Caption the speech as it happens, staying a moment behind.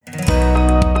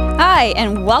Hi,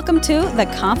 and welcome to the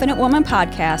Confident Woman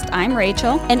Podcast. I'm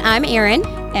Rachel. And I'm Erin.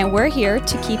 And we're here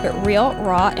to keep it real,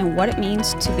 raw, and what it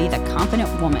means to be the confident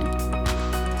woman.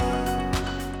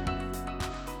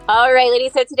 All right,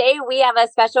 ladies. So today we have a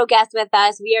special guest with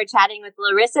us. We are chatting with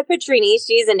Larisa Petrini.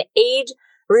 She's an age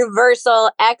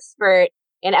reversal expert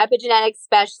and epigenetic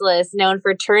specialist known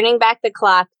for turning back the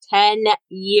clock 10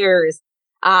 years.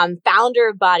 Founder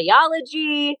of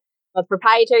Bodyology, a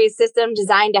proprietary system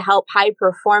designed to help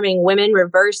high-performing women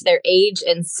reverse their age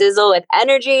and sizzle with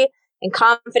energy and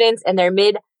confidence in their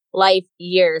midlife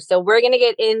years. So we're going to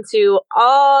get into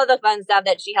all the fun stuff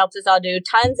that she helps us all do,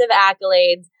 tons of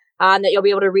accolades that you'll be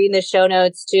able to read in the show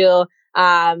notes too,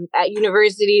 at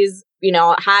universities,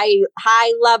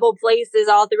 high level places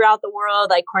all throughout the world,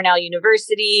 like Cornell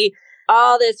University,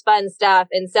 all this fun stuff.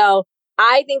 And so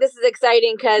I think this is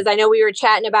exciting because I know we were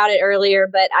chatting about it earlier,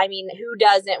 but I mean, who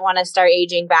doesn't want to start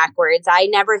aging backwards? I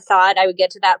never thought I would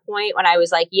get to that point when I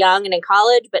was like young and in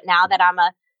college, but now that I'm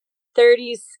a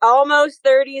almost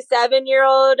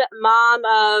 37-year-old mom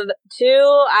of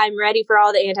two, I'm ready for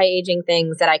all the anti-aging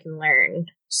things that I can learn.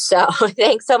 So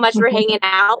thanks so much for hanging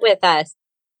out with us.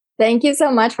 Thank you so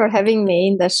much for having me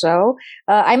in the show.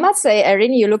 I must say,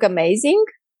 Erin, you look amazing.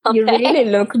 Okay. You really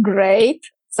look great.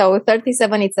 So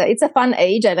 37, it's a fun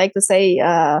age. I like to say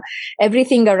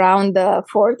everything around the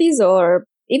 40s or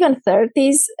even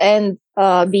 30s and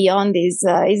beyond is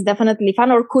definitely fun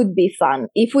or could be fun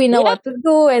if we know what to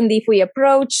do and if we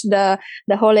approach the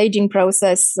whole aging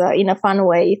process in a fun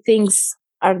way. Things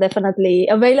are definitely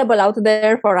available out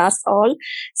there for us all.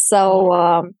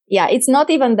 So it's not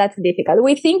even that difficult.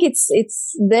 We think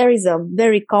there is a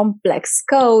very complex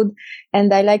code,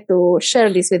 and I like to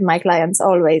share this with my clients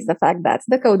always, the fact that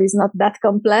the code is not that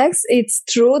complex. It's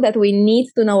true that we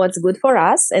need to know what's good for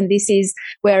us, and this is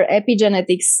where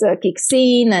epigenetics kicks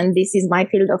in, and this is my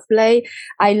field of play.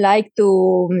 I like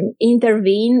to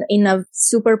intervene in a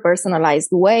super personalized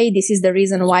way. This is the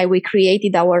reason why we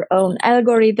created our own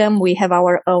algorithm. We have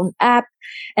our own app,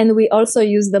 and we also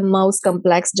use the most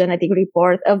complex genetic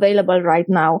report available right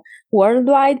now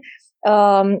worldwide.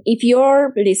 If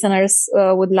your listeners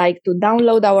would like to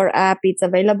download our app, it's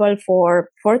available for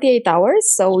 48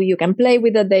 hours. So you can play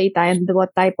with the data and what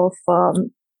type of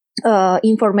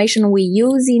information we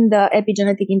use in the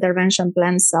epigenetic intervention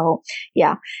plan. So,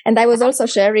 yeah. And I was also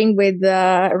sharing with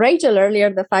Rachel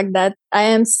earlier the fact that I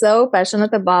am so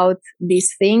passionate about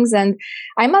these things. And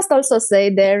I must also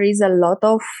say there is a lot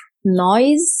of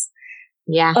noise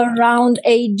around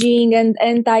aging and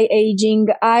anti-aging.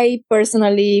 I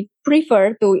personally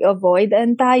prefer to avoid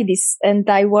this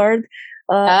anti word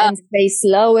and say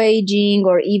slow aging,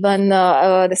 or even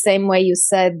the same way you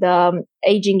said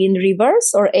aging in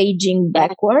reverse or aging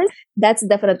backward. That's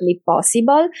definitely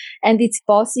possible, and it's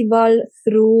possible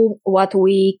through what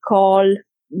we call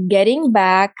getting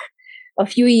back a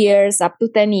few years, up to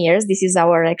 10 years. This is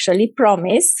our actually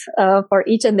promise for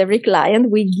each and every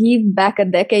client. We give back a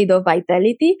decade of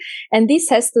vitality. And this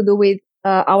has to do with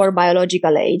our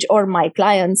biological age, or my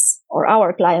clients or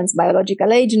our clients'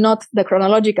 biological age, not the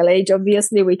chronological age.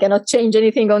 Obviously, we cannot change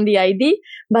anything on the ID,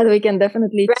 but we can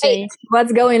definitely change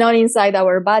what's going on inside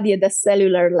our body at the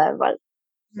cellular level.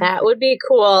 That would be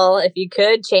cool if you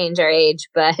could change our age,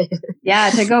 but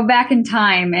to go back in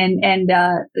time and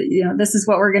this is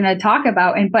what we're going to talk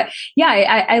about.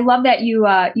 I love that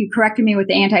you corrected me with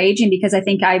the anti-aging, because I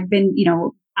think I've been,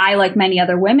 I, like many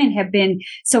other women, have been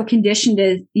so conditioned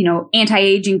to,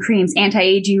 anti-aging creams,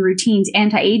 anti-aging routines,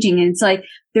 anti-aging. And it's like,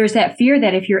 there's that fear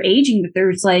that if you're aging, that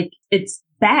there's it's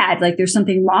bad, like there's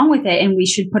something wrong with it and we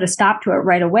should put a stop to it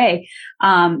right away.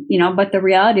 But the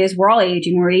reality is we're all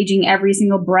aging. We're aging every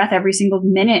single breath, every single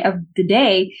minute of the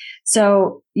day.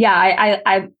 So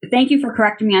I thank you for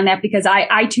correcting me on that, because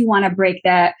I too want to break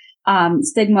that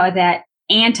stigma that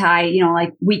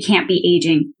we can't be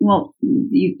aging. Well,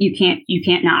 you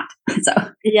can't not. So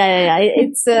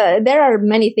it's there are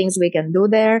many things we can do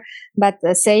there, but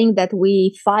saying that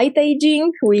we fight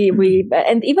aging, we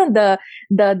and even the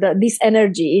this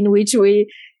energy in which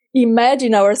we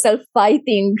imagine ourselves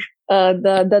fighting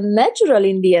the natural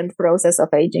in the end process of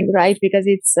aging, right? Because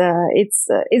it's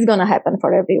gonna happen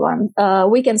for everyone.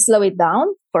 We can slow it down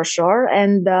for sure,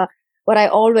 and what I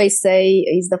always say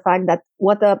is the fact that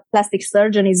what a plastic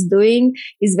surgeon is doing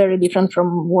is very different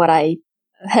from what I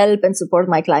help and support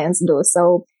my clients do.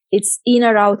 So it's in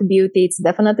or out beauty. It's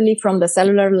definitely from the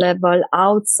cellular level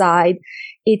outside.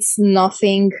 it's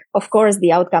nothing. Of course,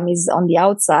 the outcome is on the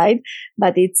outside,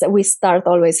 but we start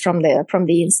always from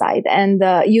the inside. And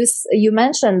you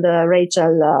mentioned,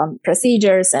 Rachel,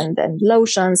 procedures and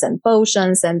lotions and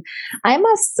potions, and I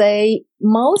must say,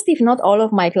 most, if not all,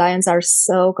 of my clients are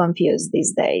so confused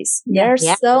these days. There are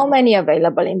so many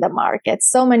available in the market,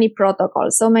 so many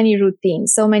protocols, so many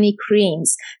routines, so many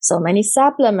creams, so many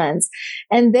supplements,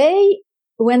 and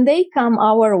when they come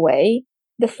our way,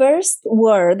 the first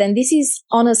word, and this is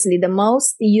honestly the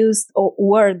most used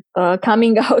word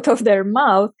coming out of their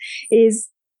mouth, is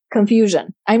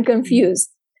confusion. I'm confused.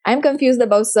 I'm confused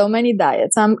about so many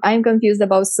diets. I'm confused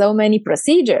about so many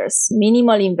procedures,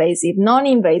 minimal invasive,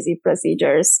 non-invasive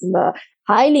procedures,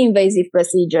 highly invasive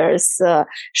procedures.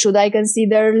 Should I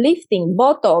consider lifting,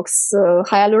 Botox,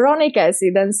 hyaluronic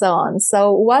acid, and so on?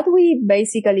 So what we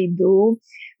basically do,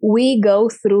 we go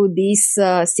through this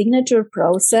signature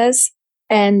process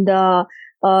and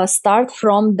start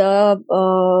from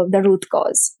the root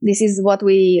cause. This is what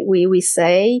we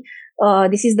say.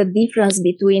 This is the difference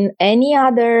between any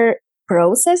other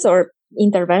process or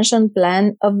intervention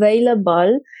plan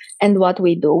available and what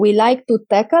we do. We like to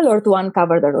tackle or to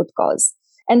uncover the root cause.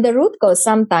 And the root cause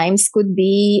sometimes could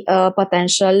be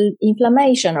potential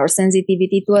inflammation or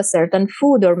sensitivity to a certain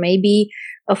food, or maybe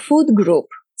a food group.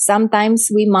 Sometimes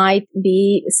we might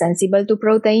be sensible to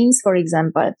proteins, for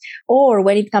example, or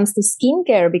when it comes to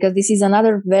skincare, because this is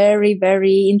another very,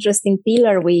 very interesting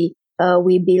pillar we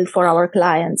build for our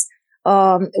clients.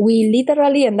 We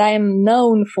literally, and I am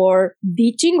known for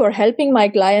ditching or helping my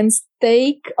clients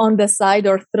take on the side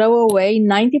or throw away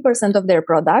 90% of their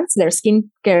products, their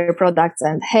skincare products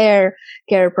and hair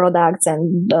care products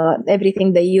and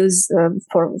everything they use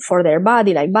for their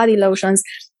body, like body lotions,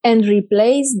 and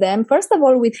replace them, first of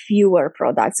all, with fewer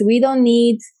products. We don't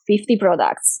need 50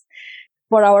 products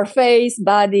for our face,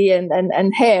 body,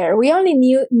 and hair. We only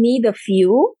need a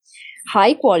few,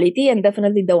 high quality, and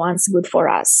definitely the ones good for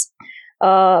us.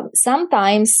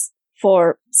 Sometimes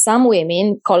for some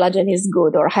women, collagen is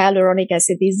good or hyaluronic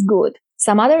acid is good.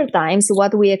 Some other times,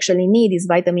 what we actually need is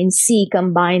vitamin C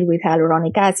combined with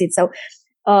hyaluronic acid. So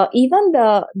even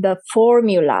the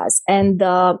formulas and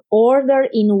the order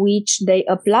in which they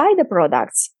apply the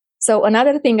products. So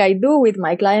another thing I do with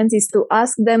my clients is to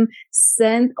ask them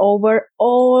send over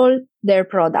all their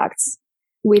products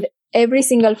with every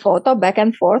single photo back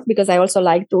and forth, because I also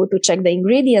like to check the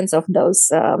ingredients of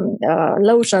those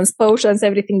lotions, potions,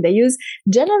 everything they use.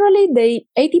 Generally,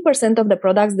 80% of the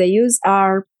products they use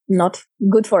are not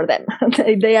good for them.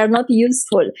 They are not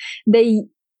useful. They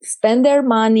spend their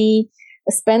money,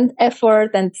 spend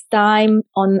effort and time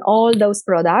on all those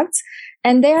products,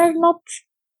 and they are not,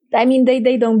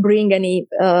 they don't bring any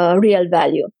real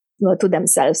value to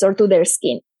themselves or to their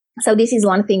skin. So this is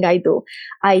one thing I do.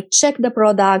 I check the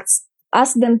products,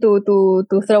 ask them to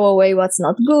throw away what's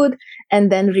not good, and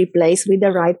then replace with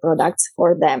the right products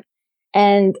for them.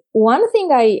 And one thing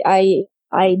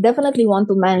I definitely want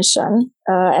to mention,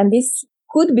 and this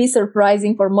could be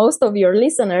surprising for most of your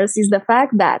listeners, is the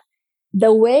fact that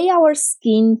the way our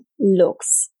skin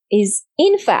looks is,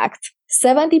 in fact,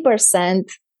 70%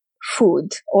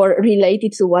 food or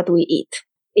related to what we eat.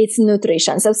 It's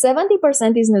nutrition. So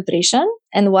 70% is nutrition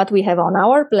and what we have on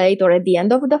our plate or at the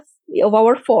end of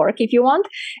our fork, if you want.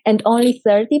 And only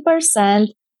 30%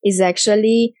 is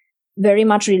actually very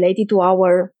much related to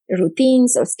our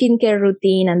routines or skincare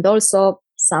routine and also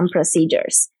some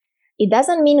procedures. It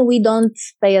doesn't mean we don't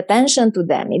pay attention to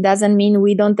them. It doesn't mean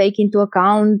we don't take into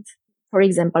account, for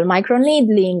example,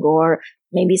 microneedling or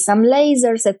maybe some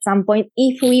lasers at some point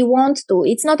if we want to.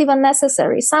 It's not even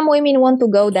necessary. Some women want to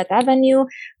go that avenue.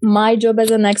 My job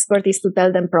as an expert is to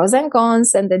tell them pros and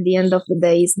cons, and at the end of the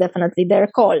day, it's definitely their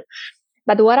call.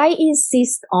 But what I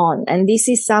insist on, and this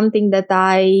is something that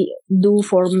I do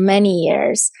for many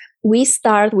years, we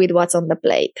start with what's on the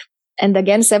plate. And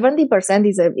again, 70%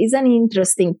 is an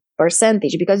interesting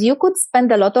percentage, because you could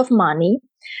spend a lot of money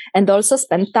and also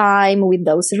spend time with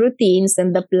those routines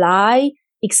and apply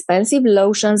expensive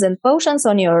lotions and potions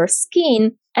on your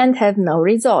skin and have no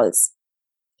results.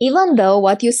 Even though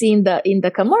what you see in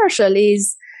the commercial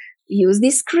is use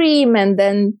this cream and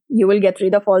then you will get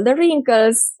rid of all the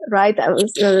wrinkles, right?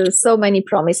 So many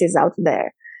promises out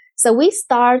there. So we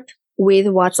start with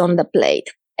what's on the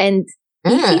plate. And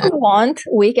if you want,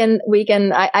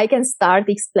 I can start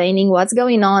explaining what's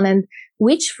going on and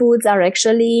which foods are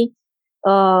actually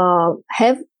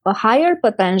have a higher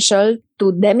potential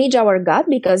to damage our gut,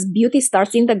 because beauty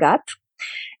starts in the gut.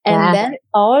 And then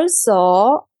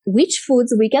also which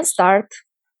foods we can start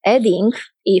adding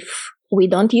if we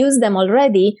don't use them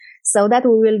already, so that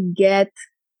we will get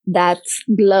that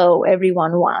glow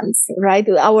everyone wants, right?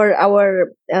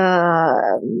 Our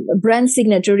brand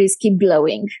signature is keep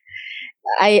glowing.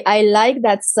 I like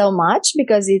that so much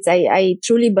because I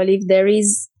truly believe there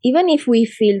is, even if we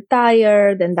feel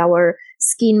tired and our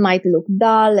skin might look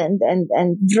dull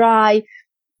and dry,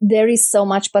 there is so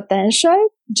much potential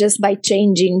just by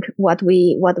changing what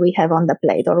we have on the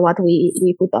plate, or what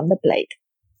we put on the plate.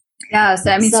 Yes,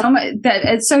 I mean, so much that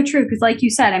it's so true because, like you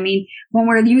said, I mean, when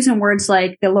we're using words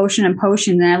like the lotion and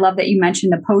potion, and I love that you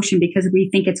mentioned the potion because we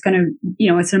think it's going to,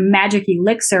 it's a magic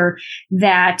elixir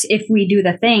that if we do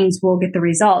the things, we'll get the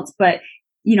results. But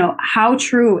how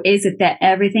true is it that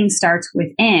everything starts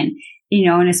within?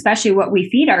 And especially what we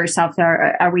feed ourselves,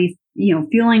 are we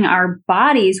fueling our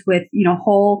bodies with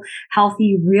whole,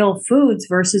 healthy, real foods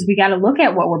versus we got to look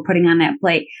at what we're putting on that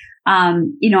plate.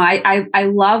 I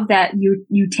love that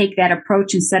you take that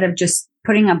approach instead of just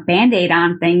putting a Band-Aid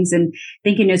on things and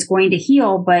thinking it's going to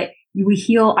heal, but we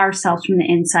heal ourselves from the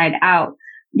inside out.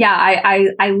 Yeah,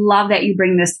 I love that you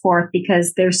bring this forth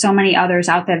because there's so many others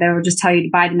out there that will just tell you to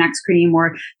buy the next cream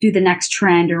or do the next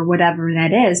trend or whatever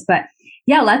that is. But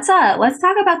yeah, let's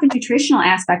talk about the nutritional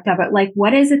aspect of it. Like,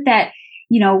 what is it that,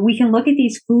 we can look at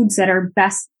these foods that are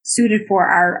best suited for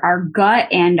our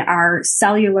gut and our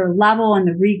cellular level and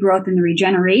the regrowth and the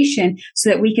regeneration so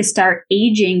that we can start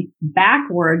aging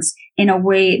backwards in a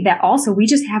way that also we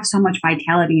just have so much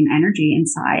vitality and energy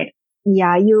inside.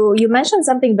 Yeah, you mentioned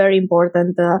something very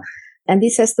important, and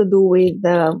this has to do with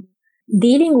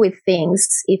dealing with things,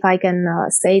 if I can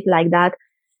say it like that.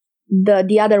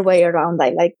 The other way around,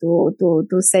 I like to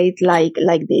say it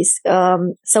like this.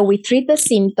 So we treat the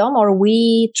symptom, or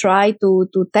we try to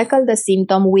tackle the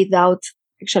symptom without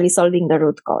actually solving the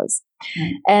root cause.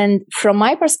 Mm. And from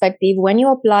my perspective, when you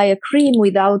apply a cream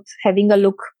without having a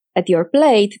look at your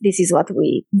plate, this is what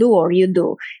we do, or you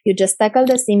do. You just tackle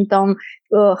the symptom,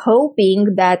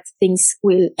 hoping that things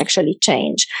will actually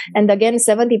change. And again,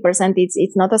 70%,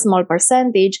 it's not a small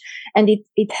percentage, and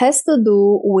it has to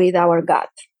do with our gut.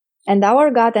 And our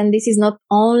gut, and this is not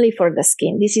only for the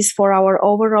skin, this is for our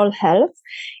overall health,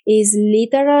 is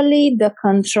literally the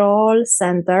control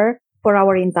center for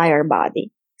our entire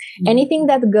body. Mm-hmm. Anything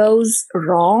that goes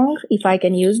wrong, if I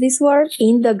can use this word,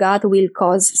 in the gut will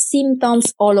cause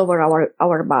symptoms all over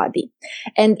our body.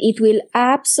 And it will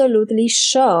absolutely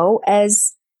show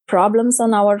as problems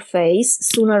on our face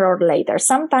sooner or later.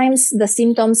 Sometimes the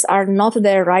symptoms are not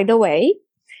there right away,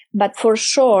 but for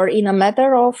sure, in a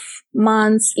matter of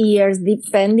months, years,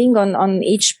 depending on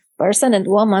each person and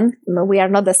woman, we are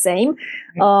not the same,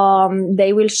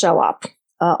 they will show up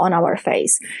on our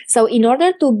face. So in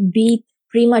order to beat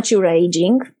premature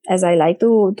aging, as I like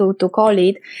to call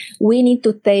it, we need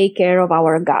to take care of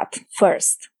our gut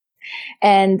first.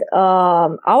 And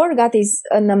our gut is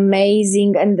an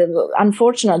amazing, and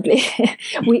unfortunately,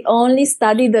 we only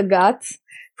study the gut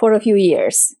for a few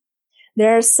years.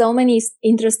 There are so many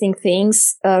interesting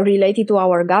things related to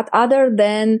our gut, other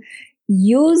than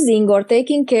using or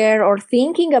taking care or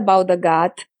thinking about the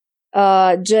gut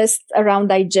just around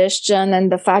digestion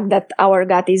and the fact that our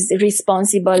gut is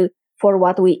responsible for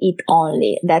what we eat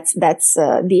only. That's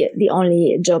the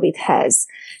only job it has.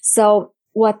 So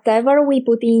whatever we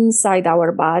put inside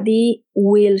our body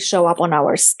will show up on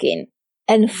our skin.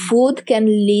 And food can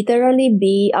literally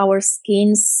be our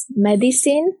skin's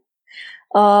medicine.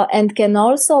 And can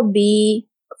also be,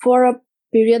 for a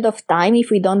period of time, if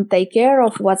we don't take care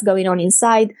of what's going on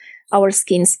inside, our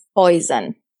skin's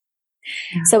poison.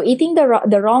 Yeah. So eating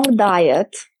the wrong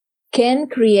diet can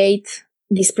create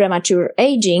this premature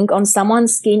aging on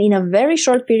someone's skin in a very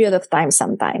short period of time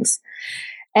sometimes.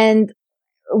 And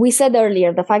we said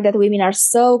earlier, the fact that women are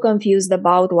so confused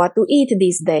about what to eat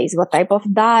these days, what type of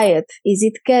diet, is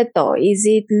it keto, is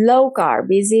it low carb,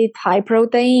 is it high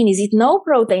protein, is it no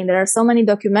protein? There are so many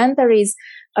documentaries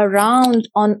around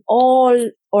on all,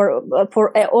 or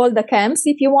for all the camps,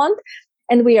 if you want,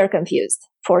 and we are confused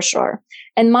for sure.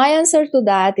 And my answer to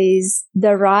that is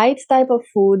the right type of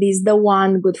food is the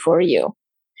one good for you.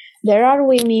 There are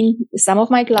women, some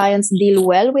of my clients deal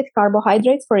well with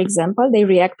carbohydrates, for example. They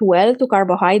react well to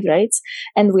carbohydrates.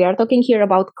 And we are talking here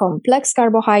about complex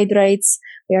carbohydrates.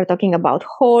 We are talking about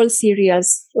whole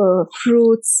cereals,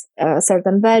 fruits,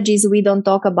 certain veggies. We don't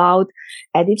talk about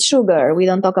added sugar. We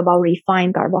don't talk about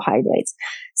refined carbohydrates.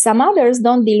 Some others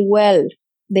don't deal well.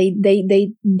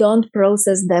 They don't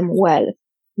process them well.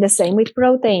 The same with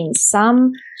proteins.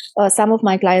 Some of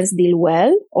my clients deal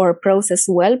well or process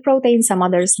well protein, some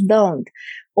others don't.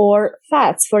 Or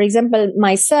fats. For example,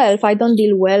 myself, I don't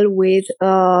deal well with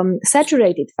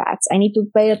saturated fats. I need to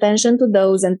pay attention to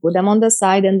those and put them on the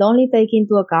side and only take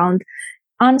into account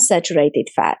unsaturated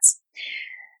fats.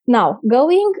 Now,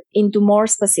 going into more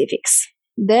specifics,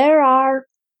 there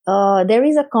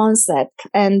is a concept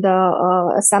and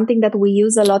something that we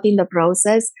use a lot in the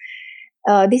process.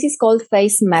 This is called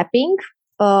face mapping.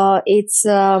 It's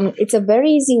a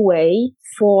very easy way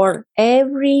for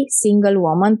every single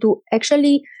woman to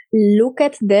actually look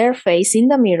at their face in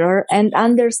the mirror and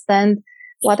understand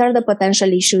what are the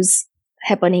potential issues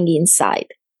happening inside.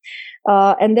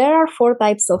 And there are 4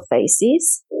 types of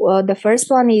faces. The first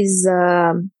one is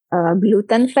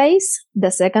gluten face.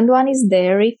 The second one is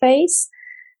dairy face.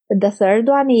 The third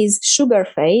one is sugar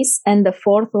face. And the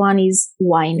fourth one is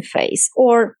wine face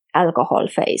or alcohol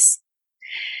face.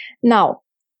 Now,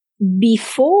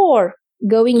 before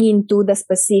going into the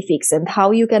specifics and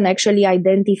how you can actually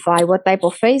identify what type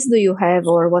of face do you have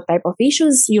or what type of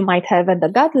issues you might have at the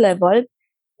gut level,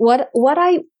 what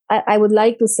I would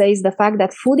like to say is the fact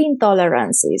that food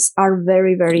intolerances are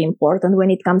very, very important when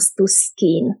it comes to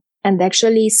skin and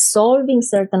actually solving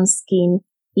certain skin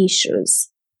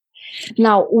issues.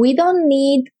 Now, we don't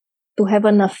need to have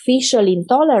an official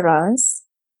intolerance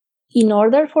in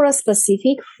order for a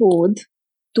specific food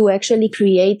to actually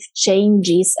create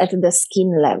changes at the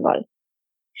skin level.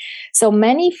 So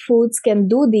many foods can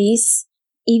do this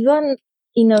even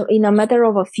in a matter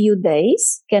of a few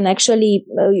days.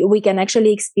 We can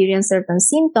actually experience certain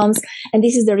symptoms, and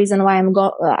this is the reason why I'm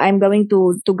going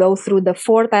to go through the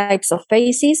 4 types of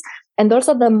faces and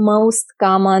also the most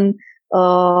common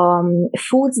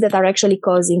foods that are actually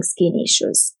causing skin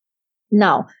issues.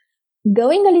 Now,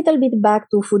 going a little bit back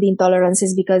to food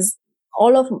intolerances, because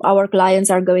all of our clients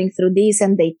are going through this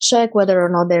and they check whether or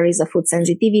not there is a food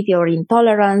sensitivity or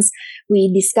intolerance. We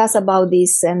discuss about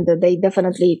this and they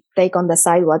definitely take on the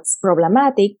side what's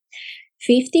problematic.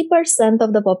 50%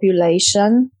 of the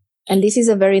population, and this is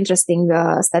a very interesting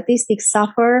statistic,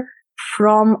 suffer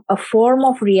from a form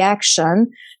of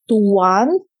reaction to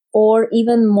one or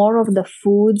even more of the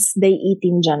foods they eat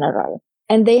in general.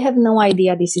 And they have no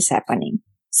idea this is happening.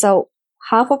 So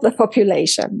half of the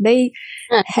population, they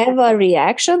have a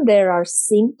reaction, there are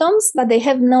symptoms, but they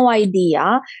have no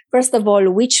idea, first of all,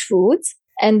 which foods,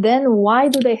 and then why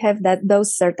do they have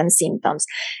those certain symptoms.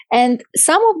 And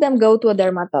some of them go to a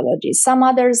dermatologist, some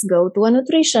others go to a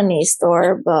nutritionist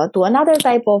or to another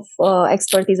type of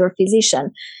expertise or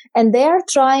physician. And they are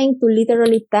trying to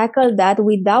literally tackle that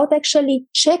without actually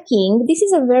checking. This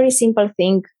is a very simple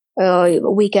thing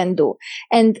we can do.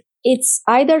 And it's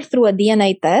either through a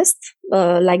DNA test,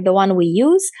 like the one we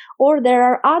use, or there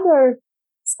are other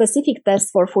specific tests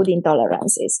for food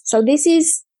intolerances. So this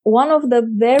is one of the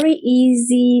very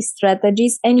easy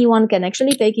strategies anyone can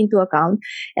actually take into account.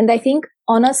 And I think,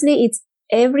 honestly, it's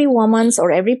every woman's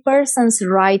or every person's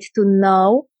right to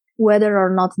know whether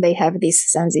or not they have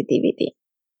this sensitivity.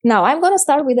 Now, I'm going to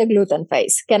start with the gluten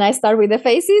face. Can I start with the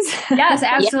faces? Yes,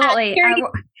 absolutely. Yeah,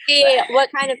 see what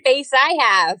kind of face I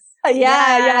have.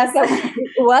 Yeah. So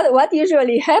what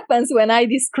usually happens when I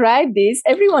describe this,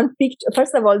 everyone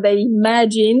first of all, they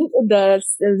imagine the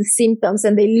symptoms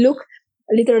and they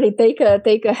literally take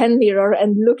a hand mirror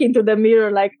and look into the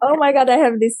mirror like, oh my God, I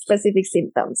have these specific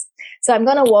symptoms. So I'm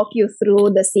going to walk you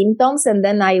through the symptoms, and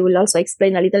then I will also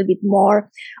explain a little bit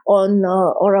more on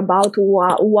or about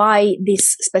why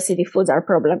these specific foods are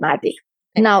problematic.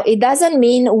 Now, it doesn't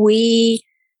mean we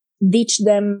ditch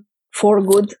them for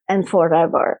good and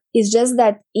forever. It's just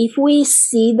that if we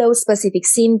see those specific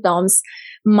symptoms,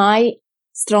 my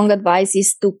strong advice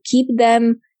is to keep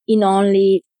them in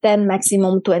only 10,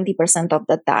 maximum 20% of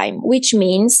the time, which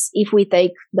means if we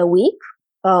take the week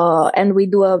and we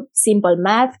do a simple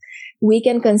math, we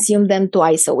can consume them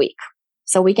twice a week.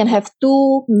 So we can have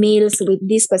 2 meals with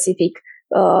these specific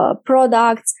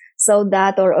products so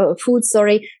that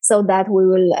we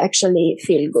will actually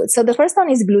feel good. So the first one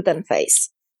is gluten face.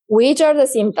 Which are the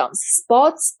symptoms?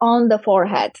 Spots on the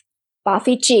forehead,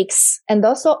 puffy cheeks, and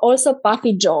also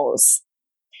puffy jaws.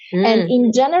 And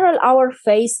in general, our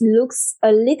face looks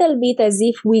a little bit as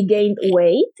if we gained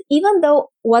weight, even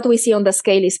though what we see on the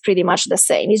scale is pretty much the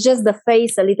same. It's just the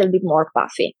face a little bit more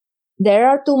puffy. There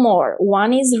are 2 more.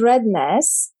 One is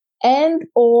redness and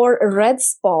or red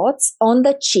spots on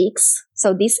the cheeks.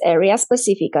 So this area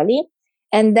specifically.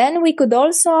 And then we could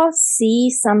also see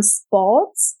some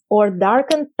spots or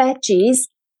darkened patches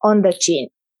on the chin.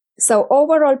 So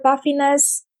overall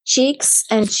puffiness, cheeks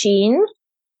and chin,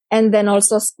 and then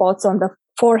also spots on the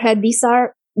forehead.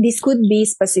 These could be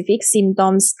specific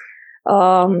symptoms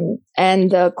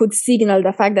and could signal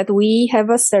the fact that we have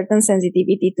a certain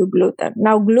sensitivity to gluten.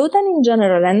 Now, gluten in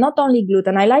general, and not only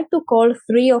gluten, I like to call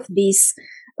 3 of these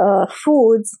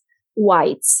foods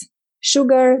whites: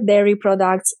 sugar, dairy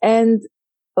products, and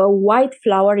white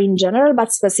flour in general,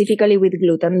 but specifically with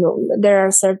gluten. There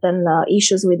are certain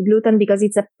issues with gluten because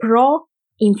it's a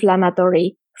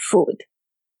pro-inflammatory food.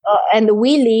 And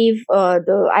we live,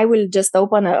 I will just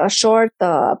open a short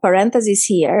parenthesis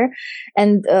here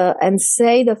and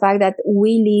say the fact that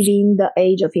we live in the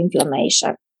age of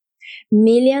inflammation.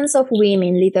 Millions of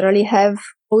women literally have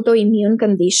autoimmune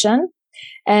condition,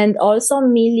 and also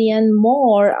million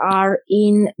more are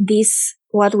in this,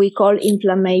 what we call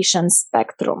inflammation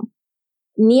spectrum.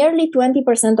 Nearly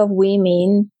 20% of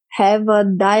women have a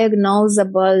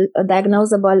diagnosable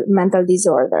mental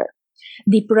disorder.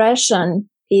 Depression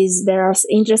there are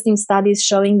interesting studies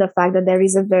showing the fact that there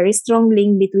is a very strong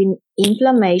link between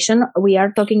inflammation. We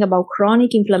are talking about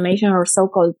chronic inflammation or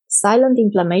so-called silent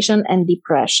inflammation and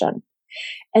depression.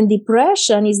 And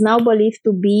depression is now believed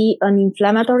to be an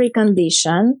inflammatory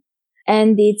condition.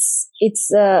 And it's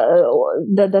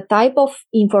the type of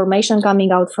information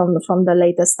coming out from the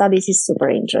latest studies is super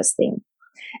interesting.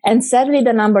 And sadly,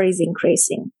 the number is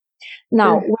increasing.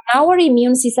 Now, when our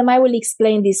immune system, I will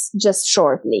explain this just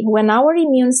shortly. When our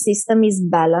immune system is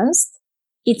balanced,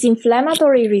 its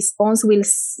inflammatory response will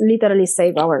literally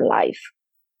save our life.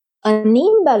 An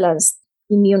imbalanced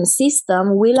immune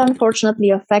system will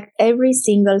unfortunately affect every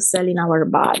single cell in our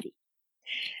body.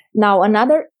 Now,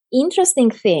 another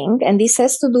interesting thing, and this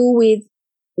has to do with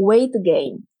weight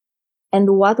gain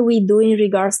and what we do in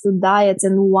regards to diets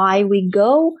and why we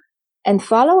go and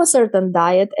follow a certain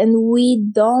diet and we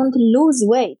don't lose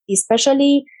weight,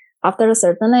 especially after a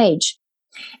certain age.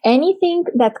 Anything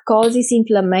that causes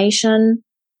inflammation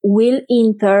will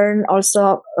in turn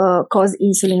also cause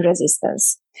insulin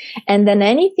resistance. And then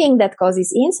anything that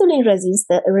causes insulin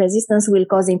resistance will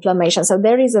cause inflammation. So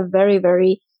there is a very,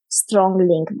 very strong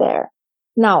link there.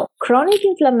 Now, chronic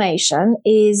inflammation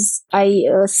is, I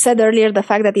said earlier, the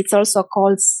fact that it's also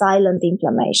called silent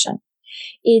inflammation.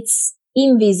 It's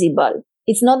invisible.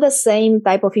 It's not the same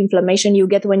type of inflammation you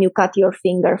get when you cut your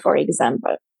finger, for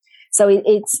example. So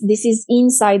this is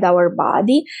inside our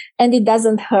body and it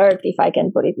doesn't hurt, if I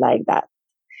can put it like that.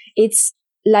 It's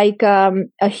like a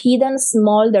hidden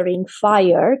smoldering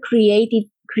fire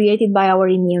created by our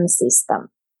immune system.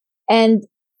 And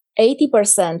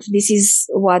 80%, this is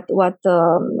what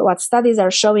studies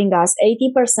are showing us,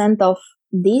 80% of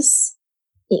this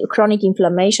chronic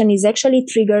inflammation is actually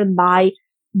triggered by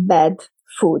bad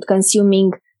food,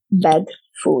 consuming bad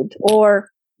food, or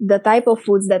the type of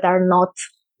foods that are not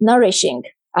nourishing.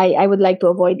 I would like to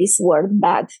avoid this word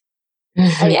bad.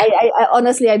 I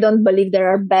honestly, I don't believe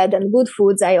there are bad and good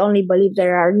foods. I only believe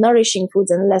there are nourishing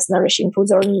foods and less nourishing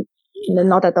foods, or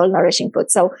not at all nourishing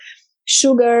foods. So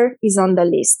sugar is on the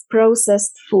list.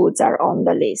 Processed foods are on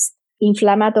the list.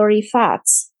 Inflammatory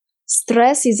fats.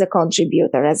 Stress is a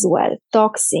contributor as well.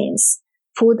 Toxins,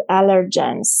 food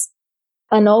allergens,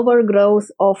 an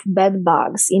overgrowth of bed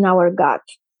bugs in our gut.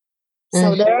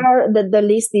 So there are the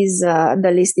list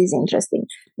is interesting.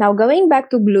 Now going back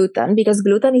to gluten, because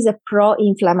gluten is a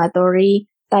pro-inflammatory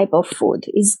type of food,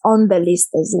 is on the list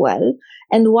as well,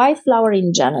 and white flour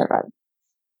in general.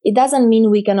 It doesn't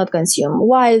mean we cannot consume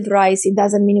wild rice. It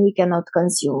doesn't mean we cannot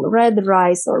consume red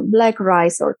rice or black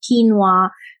rice or quinoa.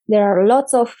 There are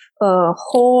lots of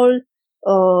whole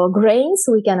grains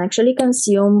we can actually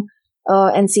consume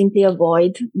and simply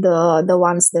avoid the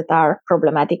ones that are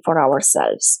problematic for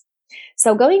ourselves.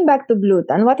 So going back to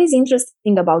gluten, what is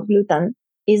interesting about gluten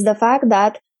is the fact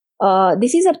that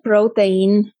this is a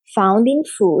protein found in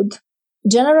food,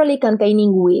 generally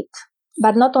containing wheat,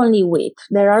 but not only wheat.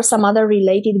 There are some other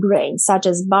related grains, such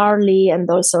as barley and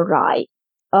also rye.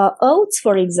 Oats,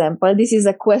 for example, this is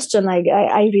a question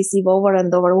I receive over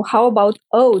and over. How about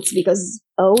oats? Because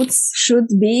oats should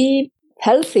be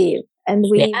healthy and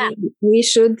we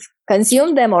should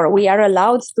consume them, or we are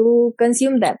allowed to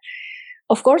consume them.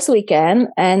 Of course we can,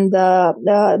 and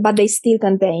but they still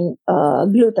contain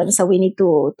gluten, so we need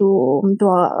to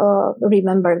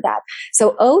remember that.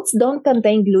 So oats don't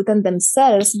contain gluten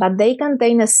themselves, but they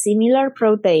contain a similar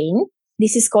protein.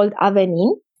 This is called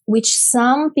avenin, which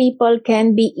some people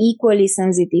can be equally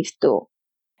sensitive to.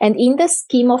 And in the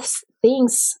scheme of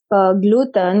things,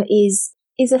 gluten is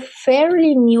a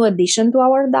fairly new addition to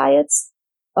our diets,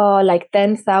 like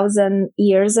 10,000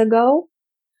 years ago.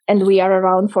 And we are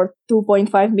around for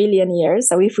 2.5 million years.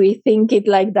 So if we think it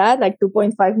like that, like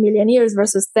 2.5 million years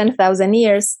versus 10,000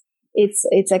 years,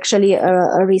 it's actually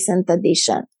a recent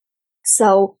addition.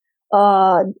 So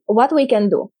what we can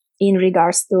do in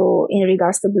regards to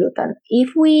gluten,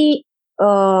 if we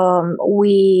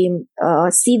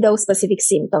see those specific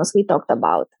symptoms we talked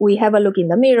about, we have a look in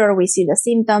the mirror, we see the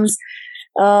symptoms.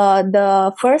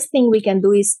 The first thing we can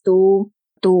do is to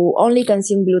to only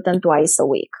consume gluten twice a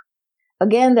week.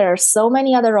 Again, there are so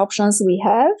many other options we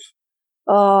have.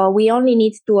 We only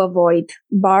need to avoid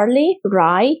barley,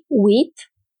 rye, wheat,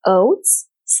 oats,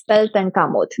 spelt, and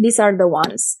kamut. These are the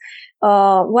ones.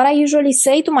 What I usually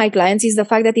say to my clients is the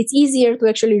fact that it's easier to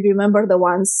actually remember the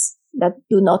ones that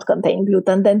do not contain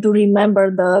gluten than to remember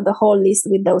the whole list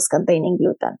with those containing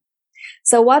gluten.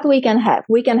 So what we can have?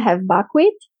 We can have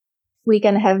buckwheat. We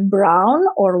can have brown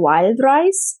or wild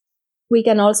rice. We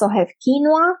can also have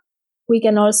quinoa. We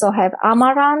can also have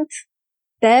amaranth,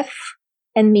 teff,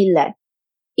 and millet.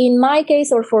 In my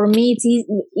case, or for me, it's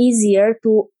easier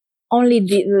to only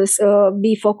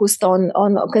be focused on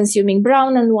consuming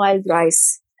brown and wild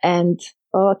rice and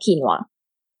quinoa.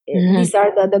 Mm-hmm. These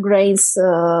are the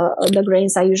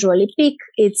grains I usually pick.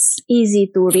 It's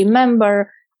easy to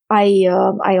remember. I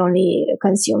only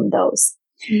consume those.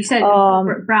 You said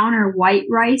brown or white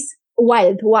rice?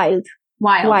 Wild.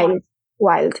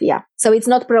 Yeah. So it's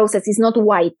not processed. It's not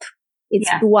white. It's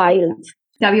wild.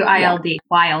 WILD. Yeah.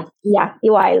 Wild. Yeah.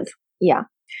 Wild. Yeah.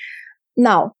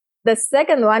 Now, the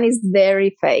second one is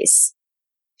dairy phase.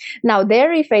 Now,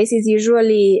 dairy phase is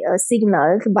usually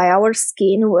signaled by our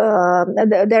skin.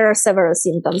 There are several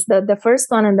symptoms. The first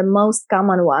one and the most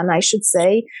common one, I should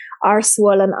say, are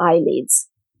swollen eyelids.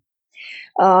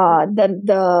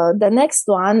 The next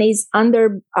one is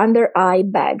under eye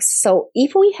bags. So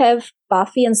if we have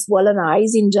puffy and swollen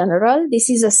eyes in general, this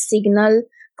is a signal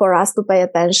for us to pay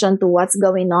attention to what's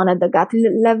going on at the gut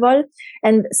level,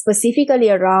 and specifically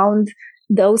around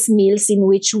those meals in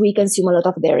which we consume a lot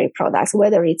of dairy products,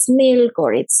 whether it's milk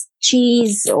or it's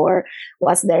cheese or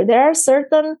what's there. There are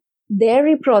certain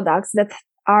dairy products that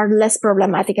are less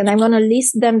problematic, and I'm going to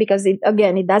list them because it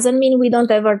doesn't mean we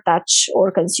don't ever touch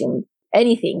or consume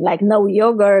anything, like no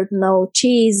yogurt, no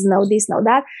cheese, no this, no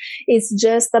that. It's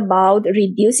just about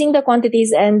reducing the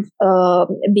quantities and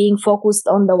being focused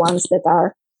on the ones that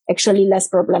are actually less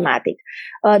problematic.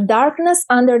 Darkness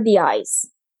under the eyes.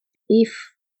 If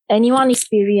anyone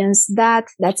experiences that,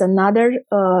 that's another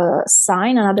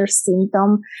sign, another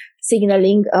symptom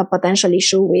signaling a potential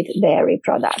issue with dairy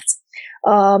products.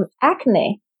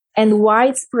 Acne and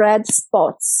widespread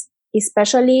spots,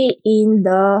 especially in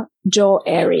the jaw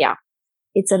area.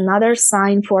 It's another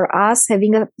sign for us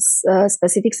having a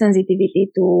specific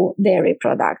sensitivity to dairy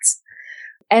products.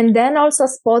 And then also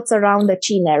spots around the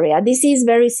chin area. This is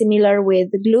very similar with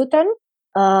gluten.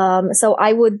 So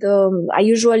I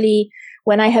usually,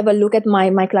 when I have a look at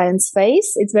my client's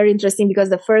face, it's very interesting because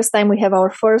the first time we have our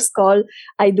first call,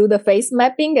 I do the face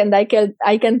mapping and I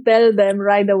can tell them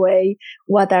right away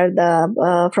what are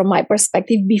from my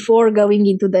perspective, before going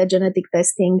into the genetic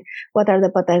testing, what are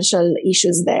the potential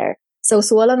issues there. So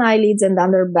swollen eyelids and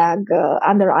under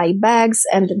eye bags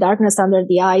and darkness under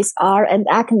the eyes and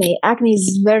acne. Acne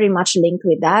is very much linked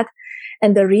with that.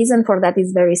 And the reason for that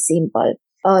is very simple.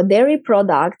 Dairy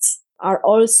products are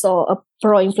also a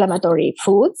pro-inflammatory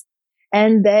food,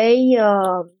 and they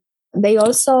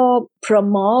also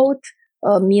promote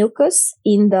mucus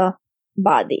in the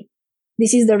body.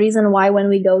 This is the reason why when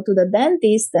we go to the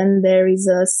dentist and there is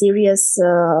a serious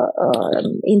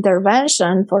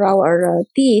intervention for our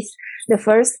teeth, the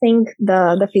first thing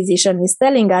the physician is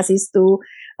telling us is to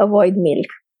avoid milk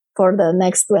for the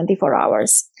next 24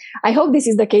 hours. I hope this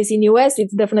is the case in US.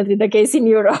 It's definitely the case in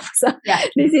Europe. So yeah.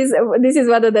 This is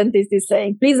what the dentist is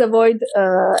saying. Please avoid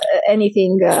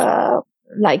anything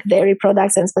like dairy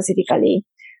products and specifically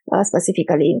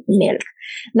milk.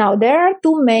 Now, there are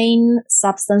two main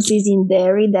substances in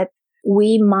dairy that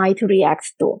we might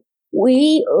react to.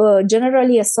 We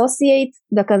generally associate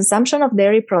the consumption of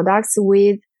dairy products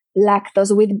with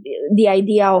lactose, with the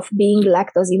idea of being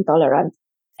lactose intolerant.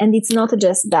 And it's not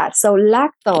just that. So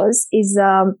lactose is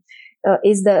the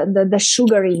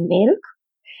sugar in milk.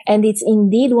 And it's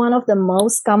indeed one of the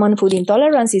most common food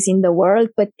intolerances in the world,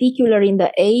 particularly in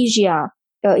the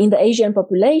Asian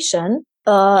population.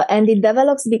 And it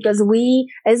develops because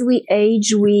as we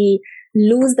age, we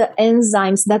lose the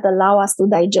enzymes that allow us to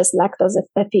digest lactose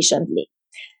efficiently.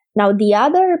 Now, the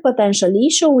other potential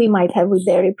issue we might have with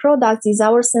dairy products is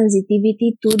our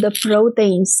sensitivity to the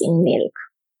proteins in milk.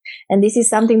 And this is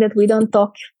something that we don't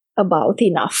talk about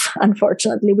enough,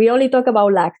 unfortunately. We only talk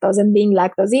about lactose and being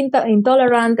lactose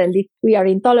intolerant. And if we are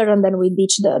intolerant, then we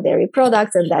ditch the dairy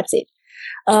products and that's it.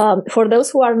 For those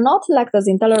who are not lactose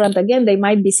intolerant, again, they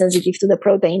might be sensitive to the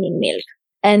protein in milk.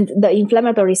 And the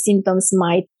inflammatory symptoms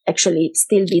might actually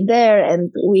still be there, and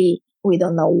we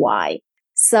don't know why.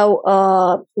 So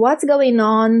what's going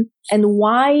on and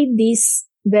why this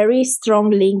very strong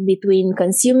link between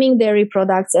consuming dairy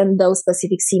products and those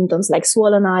specific symptoms like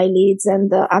swollen eyelids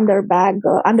and under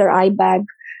eye bag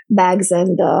bags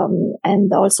and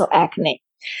also acne.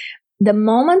 The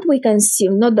moment we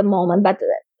consume, not the moment, but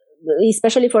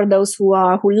especially for those who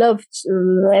love,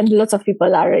 and lots of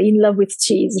people are in love with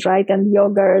cheese, right? And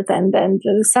yogurt and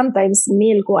sometimes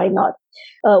milk, why not?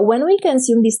 When we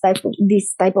consume this type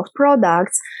of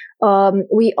products,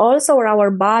 we also, or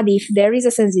our body, if there is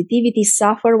a sensitivity,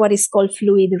 suffer what is called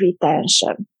fluid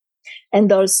retention.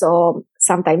 And also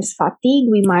sometimes fatigue.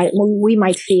 We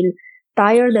might feel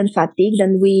tired and fatigued,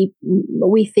 and we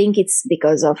think it's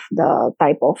because of the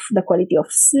quality of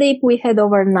sleep we had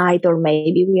overnight, or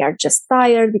maybe we are just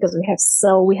tired because we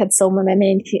had so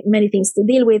many things to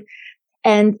deal with.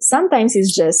 And sometimes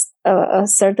it's just a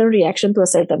certain reaction to a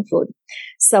certain food.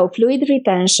 So fluid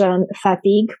retention,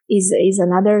 fatigue is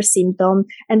another symptom.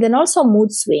 And then also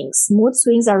mood swings. Mood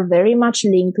swings are very much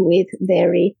linked with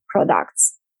dairy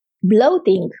products.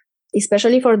 Bloating,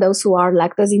 especially for those who are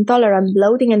lactose intolerant,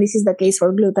 bloating, and this is the case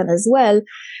for gluten as well.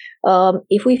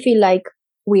 If we feel like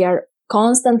we are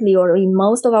constantly, or in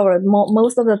most of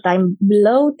the time,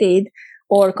 bloated,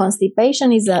 or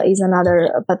constipation is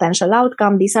another potential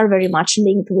outcome. These are very much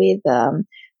linked with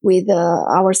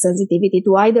our sensitivity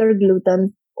to either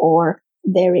gluten or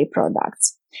dairy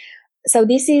products. So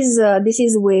this is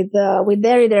with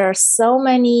dairy. There are so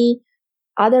many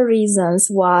other reasons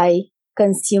why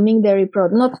consuming dairy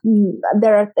products.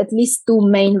 There are at least two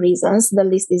main reasons. The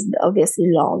list is obviously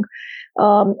long.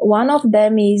 One of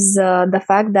them is the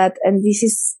fact that, and this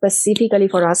is specifically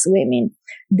for us women,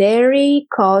 dairy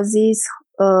causes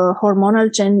hormonal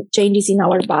changes in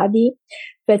our body,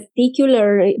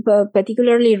 particularly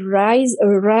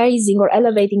rising or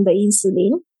elevating the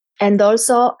insulin, and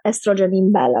also estrogen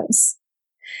imbalance.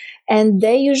 And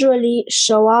they usually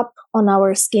show up on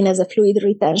our skin as a fluid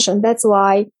retention. That's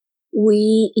why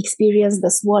we experience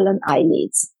the swollen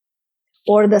eyelids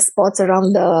or the spots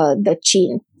around the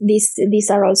chin. These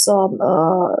are also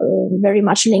very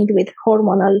much linked with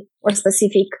hormonal or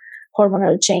specific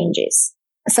hormonal changes.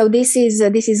 So this is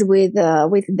with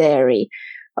dairy.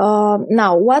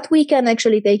 Now, what we can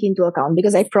actually take into account,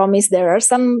 because I promise there are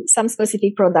some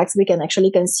specific products we can actually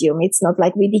consume. It's not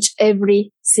like we ditch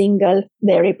every single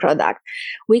dairy product.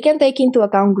 We can take into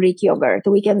account Greek yogurt.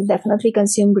 We can definitely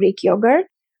consume Greek yogurt,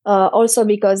 also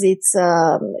because it's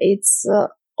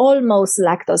almost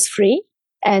lactose free,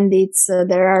 and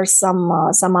there are some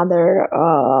other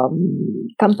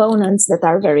components that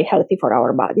are very healthy for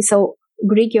our body. So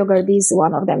Greek yogurt is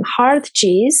one of them. Hard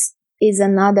cheese is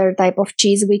another type of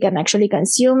cheese we can actually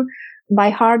consume. By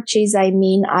hard cheese, I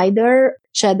mean either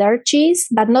cheddar cheese,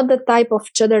 but not the type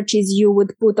of cheddar cheese you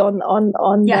would put on the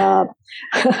on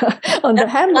the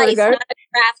hamburger. Nice, not the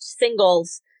Kraft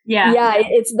singles. Yeah,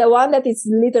 it's the one that is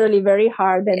literally very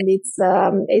hard, and it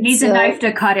needs a knife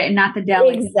to cut it, and not the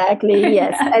deli. Exactly,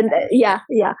 yes, and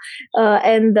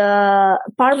and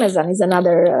Parmesan is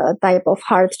another type of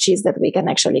hard cheese that we can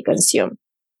actually consume.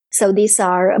 So these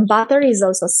are, butter is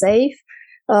also safe.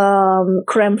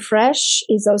 Creme fraiche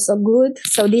is also good.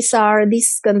 So these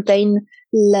contain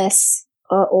less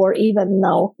or even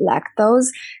no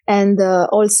lactose, and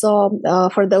also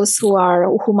for those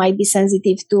who might be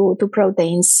sensitive to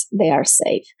proteins, they are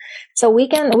safe. So we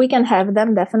can have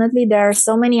them definitely. There are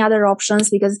so many other options,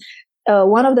 because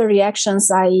one of the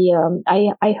reactions I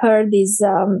heard is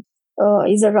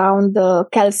around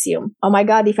calcium. Oh my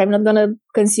God, if I'm not gonna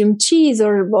consume cheese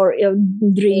or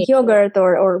drink yogurt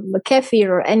or kefir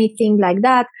or anything like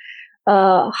that,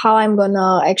 how I'm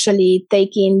gonna actually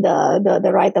take in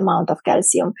the right amount of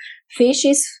calcium. Fish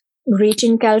is rich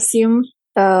in calcium,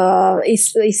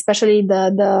 especially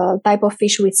the type of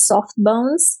fish with soft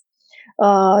bones.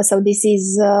 So this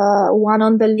is one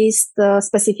on the list.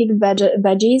 Specific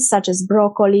veggies such as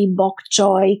broccoli, bok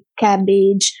choy,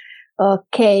 cabbage,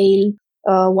 kale,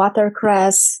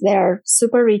 watercress. They're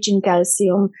super rich in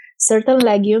calcium. Certain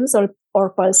legumes or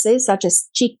pulses such as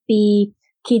chickpea,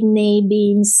 kidney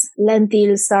beans,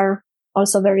 lentils are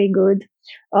also very good.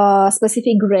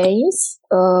 Specific grains,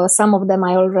 some of them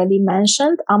I already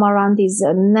mentioned. Amaranth is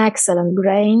an excellent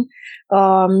grain.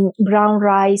 Brown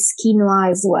rice, quinoa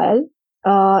as well.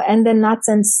 And then nuts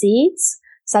and seeds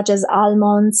such as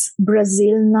almonds,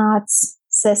 Brazil nuts,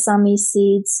 sesame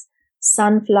seeds,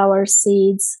 sunflower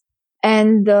seeds.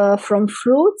 And from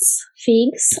fruits,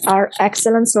 figs are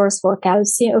excellent source for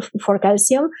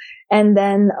calcium. And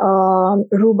then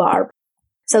rhubarb.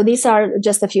 So these are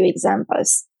just a few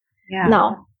examples. Yeah.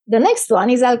 Now, The next one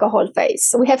is alcohol phase.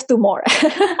 So we have 2 more.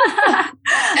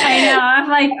 I know.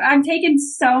 I'm taking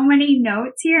so many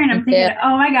notes here, and I'm thinking,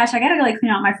 oh my gosh, I gotta like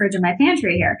clean out my fridge and my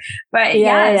pantry here. But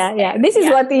yeah. This is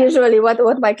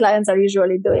what my clients are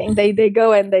usually doing. They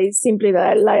go and they simply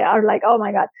are like, oh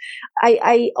my God.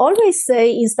 I always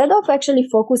say, instead of actually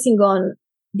focusing on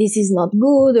this is not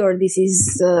good or this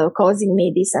is causing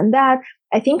me this and that,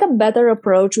 I think a better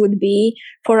approach would be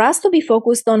for us to be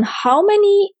focused on how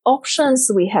many options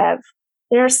we have.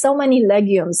 There are so many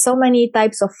legumes, so many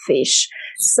types of fish,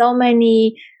 so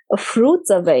many fruits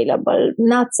available,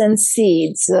 nuts and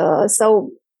seeds.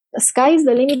 So the sky is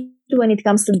the limit when it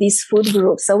comes to these food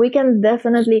groups. So we can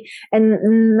definitely,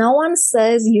 and no one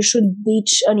says you should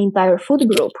ditch an entire food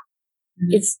group.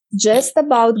 It's just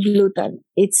about gluten.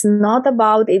 It's not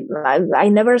about it. I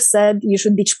never said you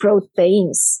should ditch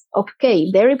proteins.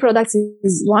 Okay, dairy products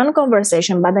is one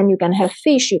conversation, but then you can have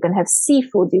fish, you can have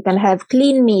seafood, you can have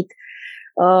clean meat.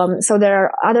 So there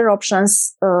are other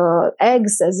options,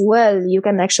 eggs as well. You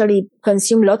can actually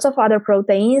consume lots of other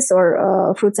proteins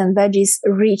or fruits and veggies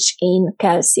rich in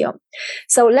calcium.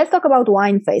 So let's talk about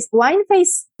wine phase. Wine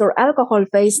phase or alcohol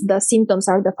phase, the symptoms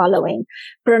are the following.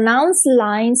 Pronounced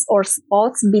lines or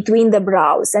spots between the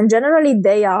brows, and generally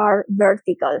they are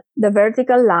vertical. The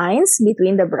vertical lines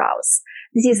between the brows.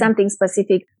 This is something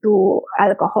specific to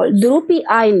alcohol. Droopy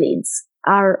eyelids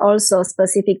are also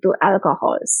specific to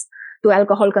alcohol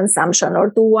consumption or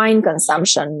to wine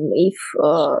consumption. If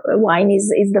wine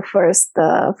is the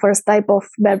first type of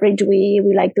beverage we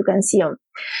like to consume.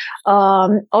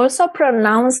 Also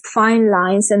pronounced fine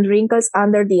lines and wrinkles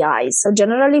under the eyes. So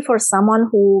generally for someone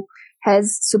who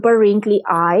has super wrinkly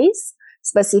eyes,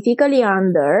 specifically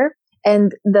under,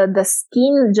 and the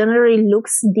skin generally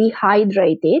looks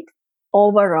dehydrated,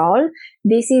 overall,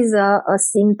 this is a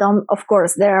symptom. Of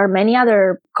course, there are many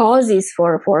other causes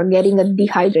for getting a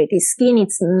dehydrated skin.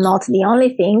 It's not the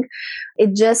only thing.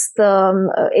 It's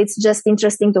just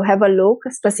interesting to have a look,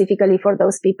 specifically for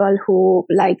those people who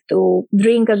like to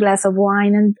drink a glass of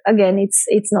wine. And again,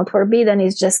 it's not forbidden.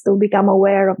 It's just to become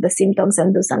aware of the symptoms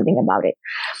and do something about it.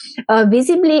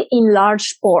 Visibly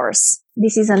enlarged pores.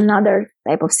 This is another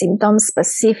type of symptom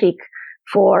specific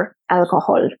for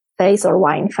alcohol phase or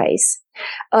wine phase.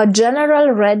 A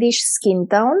general reddish skin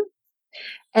tone.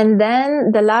 And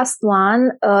then the last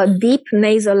one, deep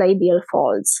nasolabial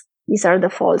folds. These are the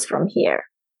folds from here.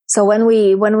 So when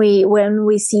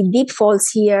we see deep folds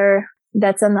here,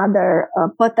 that's another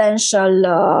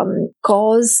potential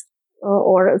cause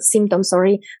or symptom,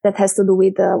 that has to do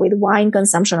with wine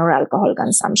consumption or alcohol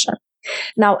consumption.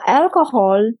 Now,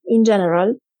 alcohol in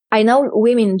general, I know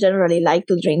women generally like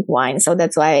to drink wine, so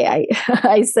that's why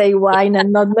I say wine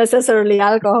and not necessarily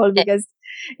alcohol, because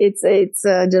it's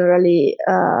generally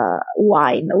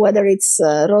wine. Whether it's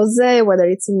rosé, whether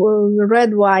it's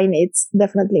red wine, it's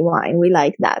definitely wine. We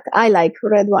like that. I like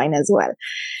red wine as well.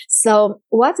 So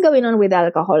what's going on with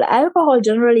alcohol? Alcohol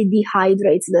generally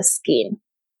dehydrates the skin,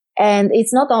 and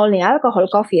it's not only alcohol,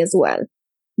 coffee as well.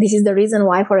 This is the reason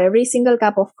why for every single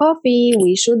cup of coffee,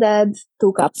 we should add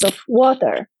 2 cups of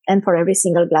water. And for every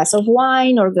single glass of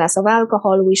wine or glass of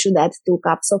alcohol, we should add 2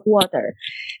 cups of water.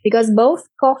 Because both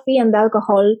coffee and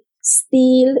alcohol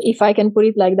steal, if I can put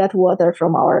it like that, water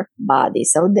from our body.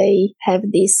 So they have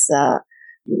this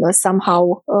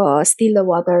somehow steal the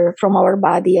water from our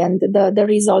body. And the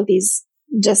result is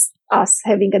just us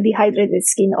having a dehydrated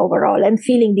skin overall and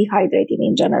feeling dehydrated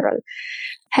in general.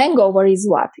 Hangover is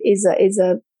what? Is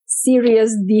a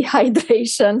serious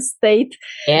dehydration state.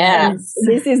 Yeah.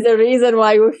 This is the reason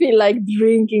why we feel like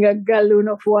drinking a gallon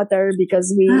of water,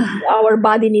 because our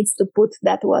body needs to put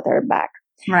that water back.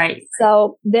 Right.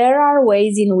 So there are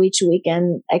ways in which we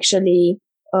can actually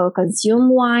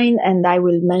consume wine, and I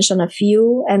will mention a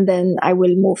few, and then I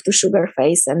will move to sugar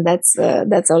phase, and that's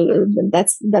all.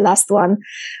 That's the last one,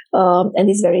 and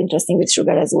it's very interesting with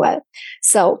sugar as well.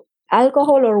 So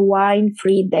alcohol or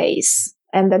wine-free days.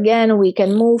 And again, we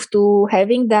can move to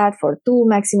having that for 2,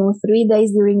 maximum 3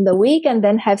 days during the week, and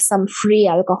then have some free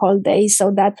alcohol days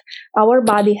so that our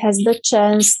body has the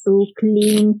chance to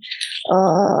clean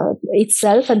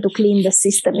itself and to clean the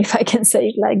system, if I can say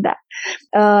it like that.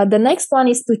 The next one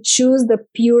is to choose the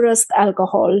purest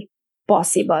alcohol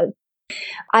possible.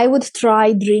 I would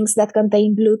try drinks that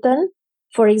contain gluten.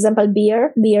 For example,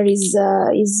 beer. Beer is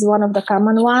one of the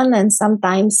common one, and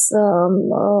sometimes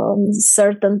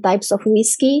certain types of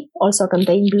whiskey also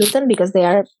contain gluten because they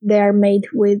are made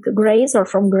with grains or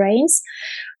from grains.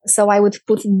 So I would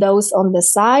put those on the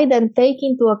side and take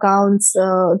into account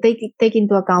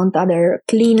other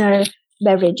cleaner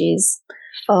beverages,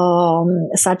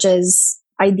 such as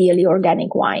ideally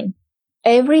organic wine.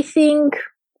 Everything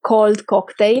cold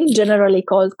cocktail, generally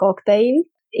cold cocktail,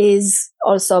 is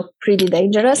also pretty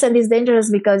dangerous. And it's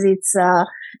dangerous because it's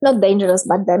not dangerous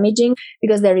but damaging,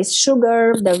 because there is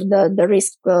sugar. The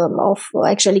risk of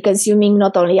actually consuming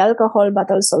not only alcohol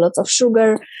but also lots of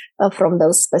sugar from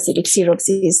those specific syrups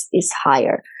is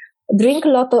higher. Drink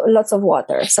lots of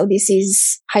water. So this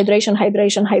is hydration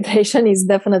is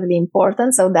definitely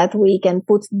important, so that we can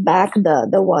put back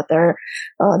the water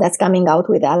that's coming out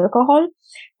with alcohol.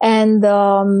 And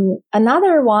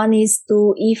another one is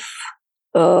to, if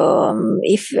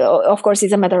of course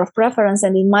it's a matter of preference,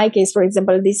 and in my case, for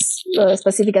example, this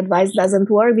specific advice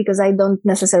doesn't work because I don't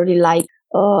necessarily like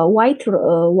white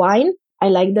wine. I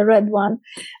like the red one.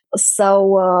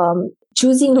 So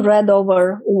choosing red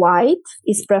over white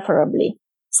is preferably.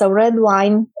 So red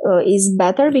wine is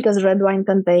better because red wine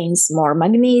contains more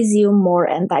magnesium, more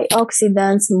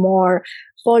antioxidants, more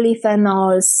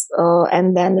polyphenols,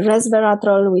 and then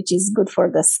resveratrol, which is good for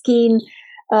the skin.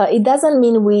 It doesn't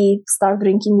mean we start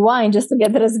drinking wine just to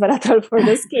get resveratrol for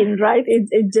the skin, right?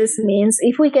 It just means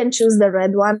if we can choose the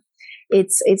red one,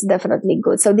 it's definitely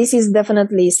good. So this is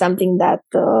definitely something that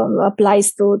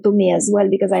applies to me as well,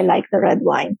 because I like the red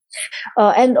wine.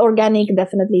 And organic,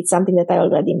 definitely, it's something that I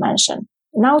already mentioned.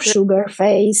 Now, sugar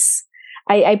phase.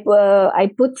 I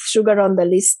put sugar on the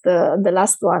list, the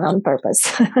last one on purpose,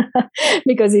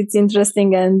 because it's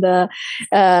interesting. And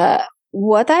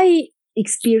what I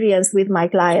experienced with my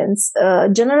clients,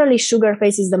 generally sugar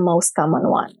phase is the most common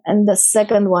one. And the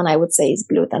second one I would say is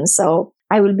gluten. So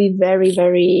I will be very,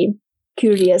 very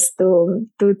curious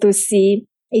to see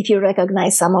if you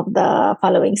recognize some of the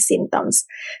following symptoms.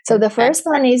 So the first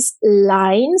one is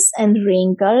lines and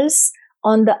wrinkles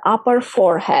on the upper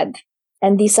forehead.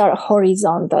 And these are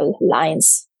horizontal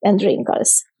lines and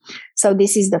wrinkles. So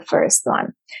this is the first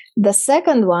one. The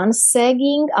second one,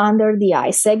 sagging under the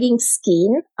eyes, sagging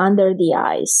skin under the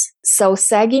eyes. So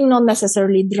sagging, not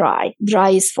necessarily dry.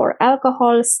 Dry is for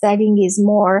alcohol. Sagging is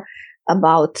more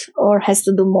about, or has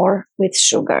to do more with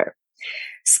sugar.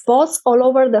 Spots all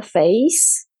over the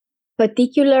face,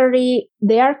 particularly,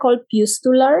 they are called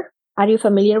pustular. Are you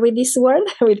familiar with this word,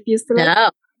 with pustular? No.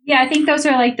 Yeah, I think those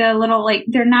are like the little, like,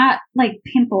 they're not like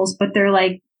pimples, but they're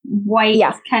like white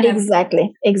kind of.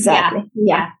 Exactly.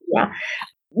 Yeah.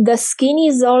 The skin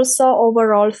is also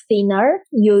overall thinner.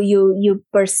 You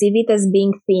perceive it as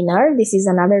being thinner. This is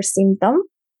another symptom.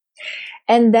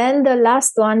 And then the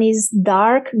last one is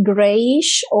dark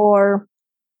grayish or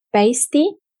pasty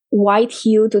white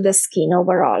hue to the skin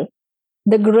overall.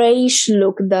 The grayish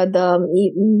look, the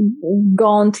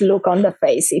gaunt look on the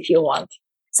face, if you want.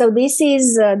 So this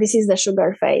is the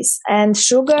sugar phase. And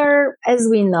sugar, as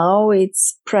we know,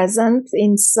 it's present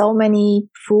in so many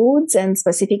foods and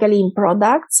specifically in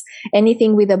products.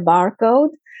 Anything with a barcode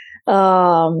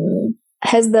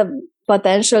has the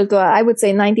potential to, I would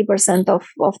say 90% of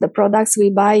the products we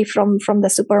buy from the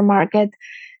supermarket,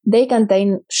 they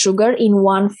contain sugar in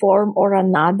one form or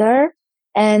another.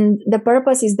 And the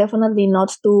purpose is definitely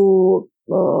not to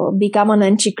become an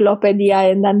encyclopedia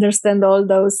and understand all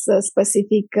those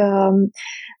specific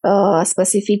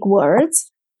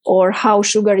words or how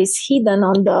sugar is hidden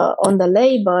on the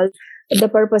label. The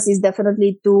purpose is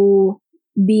definitely to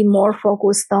be more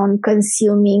focused on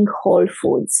consuming whole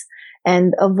foods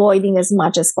and avoiding as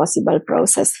much as possible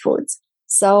processed foods.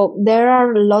 So there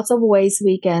are lots of ways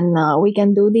we can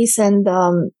do this, and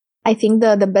I think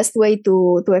the best way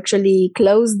to actually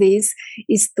close this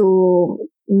is to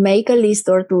make a list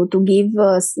or to give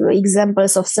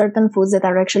examples of certain foods that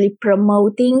are actually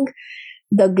promoting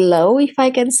the glow, if I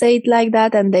can say it like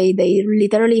that, and they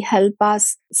literally help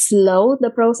us slow the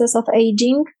process of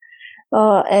aging.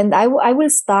 And I will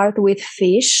start with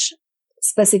fish,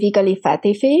 specifically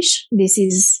fatty fish. This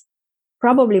is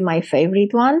probably my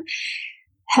favorite one.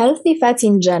 Healthy fats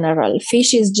in general.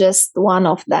 Fish is just one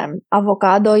of them.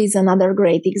 Avocado is another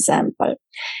great example.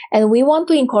 And we want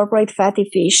to incorporate fatty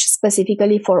fish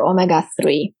specifically for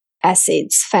omega-3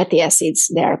 acids, fatty acids,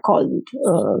 they are called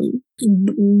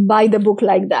by the book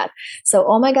like that. So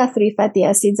omega-3 fatty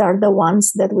acids are the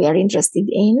ones that we are interested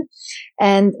in.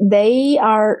 And they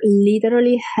are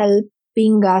literally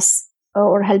helping us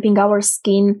or helping our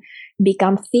skin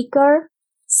become thicker,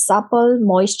 supple,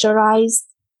 moisturized.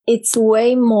 It's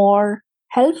way more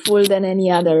helpful than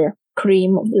any other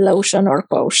cream, lotion, or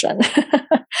potion.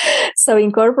 So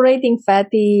incorporating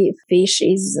fatty fish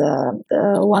is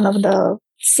one of the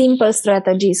simple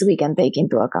strategies we can take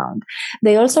into account.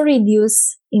 They also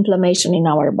reduce inflammation in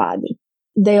our body.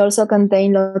 They also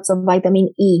contain lots of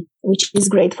vitamin E, which is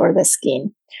great for the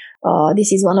skin.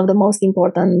 This is one of the most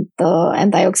important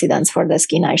antioxidants for the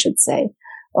skin, I should say.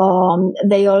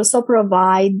 They also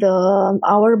provide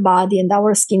our body and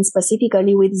our skin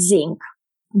specifically with zinc.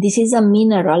 This is a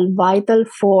mineral vital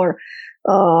for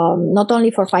not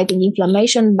only for fighting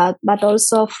inflammation, but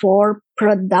also for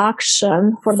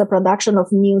the production of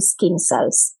new skin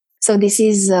cells. So this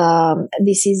is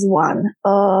one.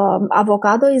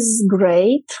 Avocado is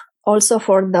great also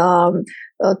for the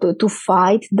to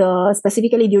fight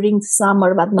specifically during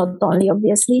summer, but not only,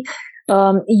 obviously,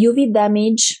 UV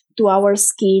damage to our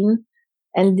skin.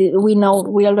 And we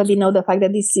already know the fact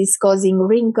that this is causing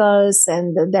wrinkles,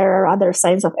 and there are other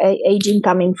signs of aging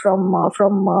coming from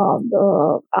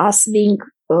us being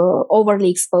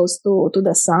overly exposed to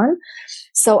the sun.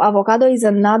 So avocado is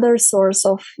another source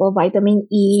of vitamin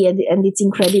E, and it's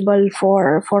incredible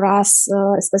for us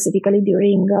specifically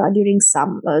during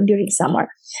summer.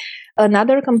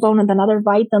 Another component, another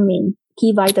vitamin,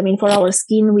 key vitamin for our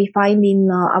skin we find in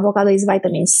avocado is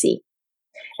vitamin C.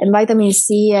 And vitamin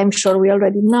C, I'm sure we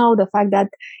already know the fact that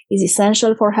is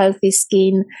essential for healthy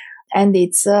skin. And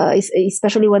it's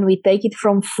especially when we take it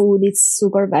from food, it's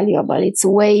super valuable. It's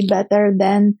way better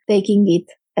than taking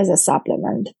it as a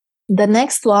supplement. The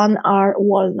next one are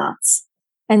walnuts.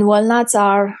 And walnuts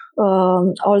are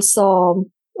also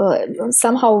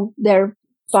somehow they're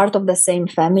part of the same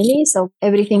family. So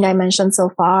everything I mentioned so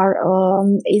far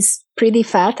is pretty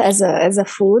fat as a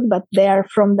food, but they are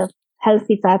from the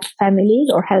healthy fat family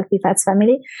or healthy fats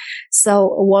family.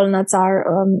 So walnuts are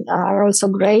also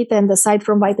great. And aside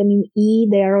from vitamin E,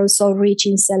 they are also rich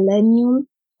in selenium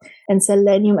and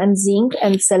zinc.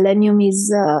 And selenium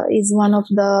is one of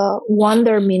the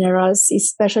wonder minerals,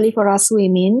 especially for us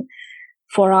women,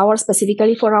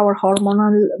 specifically for our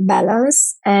hormonal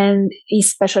balance, and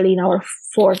especially in our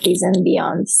 40s and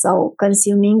beyond. So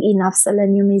consuming enough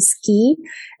selenium is key.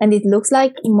 And it looks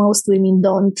like most women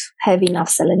don't have enough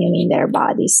selenium in their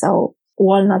body. So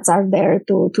walnuts are there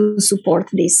to support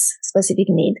this specific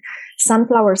need.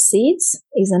 Sunflower seeds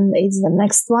is the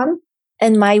next one.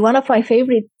 And one of my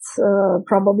favorites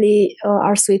probably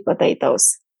are sweet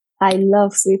potatoes. I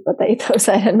love sweet potatoes.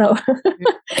 I don't know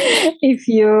if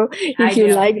you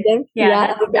like them.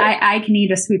 Yeah, I can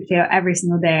eat a sweet potato every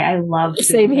single day. I love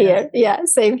sweet potatoes. Here. Yeah,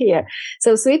 same here.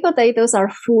 So sweet potatoes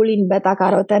are full in beta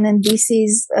carotene, and this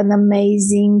is an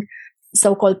amazing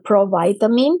so-called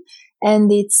provitamin.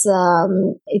 And it's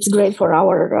great for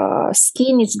our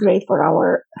skin. It's great for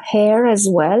our hair as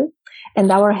well.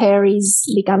 And our hair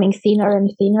is becoming thinner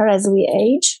and thinner as we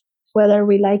age, whether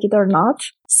we like it or not.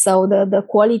 So the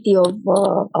quality of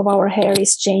our hair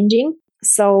is changing.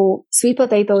 So sweet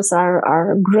potatoes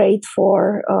are great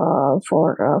for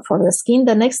the skin.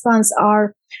 The next ones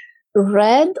are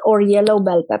red or yellow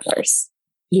bell peppers.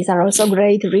 These are also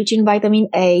great, rich in vitamin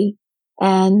A,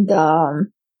 and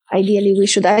ideally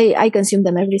I consume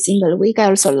them every single week. I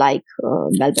also like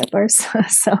bell peppers.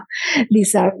 So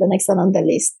these are the next one on the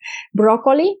list.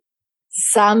 Broccoli.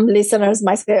 Some listeners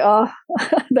might say, oh,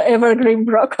 the evergreen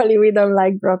broccoli, we don't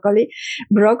like broccoli.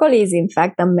 Broccoli is in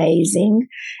fact amazing.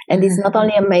 And it's not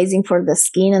only amazing for the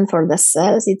skin and for the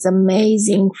cells, it's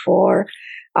amazing for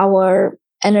our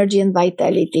energy and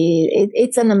vitality.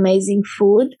 It's an amazing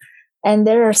food. And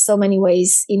there are so many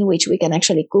ways in which we can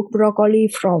actually cook broccoli,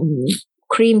 from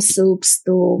cream soups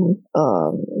to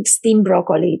steamed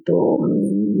broccoli to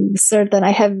certain.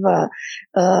 I have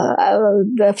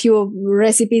a few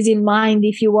recipes in mind.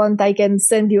 If you want, I can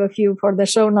send you a few for the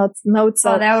show notes.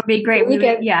 Oh, that would be great.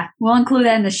 We'll include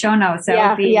that in the show notes.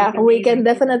 We can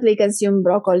definitely consume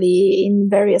broccoli in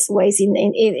various ways,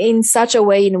 in such a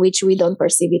way in which we don't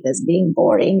perceive it as being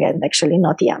boring and actually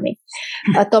not yummy.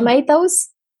 Tomatoes,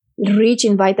 rich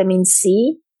in vitamin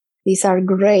C. These are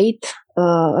great,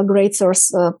 a great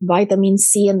source of vitamin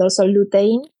C, and also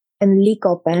lutein and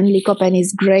lycopene. Lycopene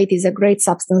is great, is a great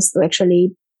substance to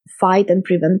actually fight and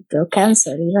prevent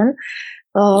cancer even.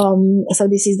 So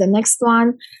this is the next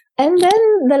one. And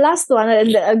then the last one,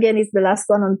 and again, it's the last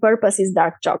one on purpose, is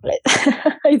dark chocolate.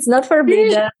 It's not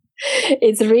forbidden.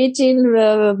 It's rich in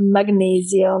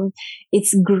magnesium.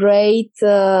 It's great,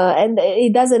 and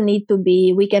it doesn't need to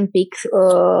be. We can pick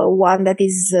one that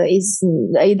is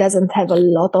it doesn't have a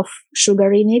lot of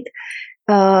sugar in it.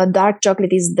 Dark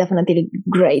chocolate is definitely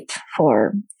great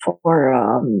for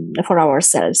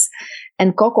ourselves,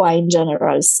 and cocoa in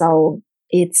general. So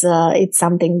it's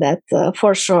something that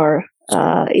for sure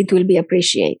it will be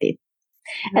appreciated.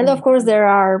 Mm-hmm. And of course, there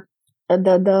are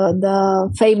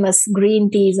the famous green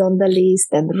teas on the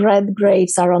list, and red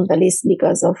grapes are on the list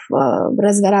because of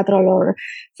resveratrol, or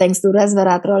thanks to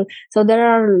resveratrol. So there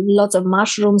are lots of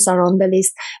mushrooms are on the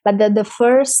list, but the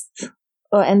first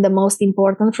and the most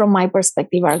important from my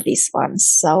perspective are these ones.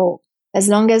 So As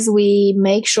long as we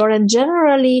make sure, and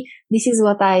generally, this is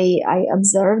what I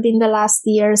observed in the last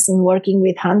years in working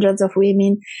with hundreds of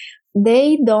women,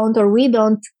 they don't, or we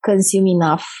don't consume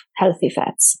enough healthy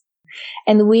fats.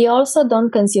 And we also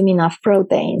don't consume enough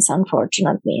proteins,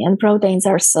 unfortunately. And proteins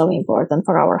are so important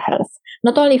for our health,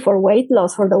 not only for weight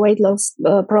loss, for the weight loss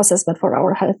process, but for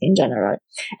our health in general.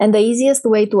 And the easiest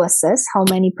way to assess how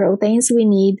many proteins we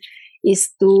need is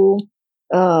to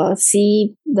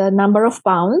see the number of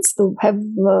pounds, to have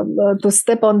to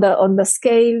step on the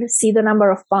scale, see the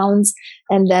number of pounds,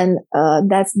 and then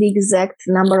that's the exact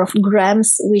number of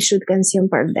grams we should consume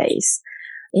per day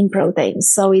in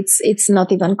proteins. So it's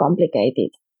not even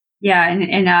complicated. Yeah,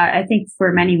 and I think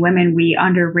for many women we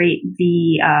underrate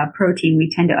the protein. We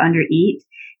tend to undereat,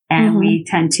 and we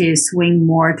tend to swing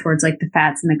more towards like the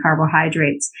fats and the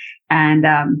carbohydrates. And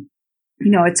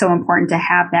it's so important to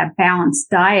have that balanced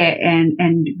diet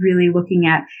and really looking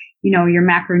at, your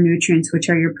macronutrients, which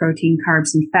are your protein,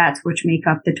 carbs, and fats, which make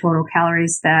up the total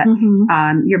calories that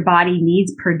your body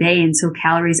needs per day. And so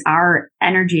calories are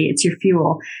energy. It's your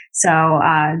fuel. So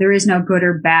there is no good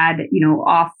or bad,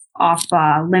 off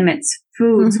limits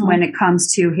foods when it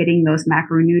comes to hitting those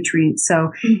macronutrients.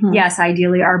 So yes,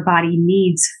 ideally our body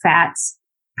needs fats,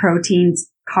 proteins,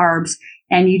 carbs.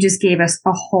 And you just gave us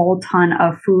a whole ton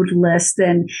of food lists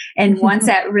and ones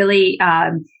that really,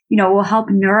 will help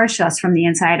nourish us from the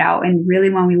inside out. And really,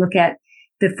 when we look at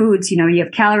the foods, you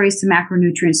have calories to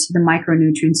macronutrients to the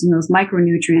micronutrients, and those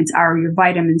micronutrients are your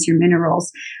vitamins, your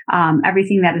minerals,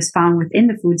 everything that is found within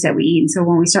the foods that we eat. And so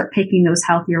when we start picking those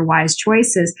healthier, wise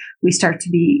choices, we start to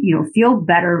be, feel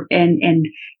better and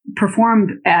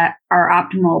perform at our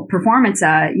optimal performance,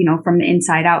 from the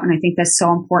inside out. And I think that's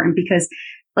so important because,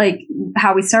 like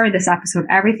how we started this episode,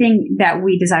 everything that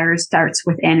we desire starts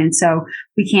within. And so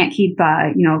we can't keep,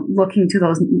 looking to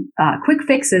those quick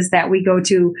fixes that we go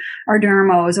to our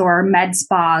dermos or our med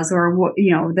spas or,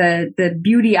 the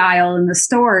beauty aisle in the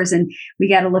stores. And we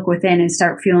got to look within and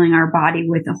start fueling our body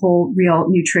with a whole real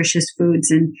nutritious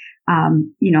foods. And,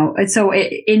 so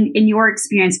in your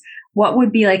experience, what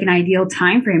would be like an ideal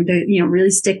time frame to, really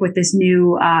stick with this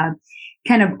new,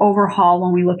 kind of overhaul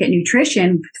when we look at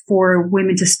nutrition for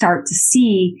women to start to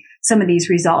see some of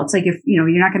these results? Like if, you're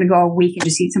not going to go a week and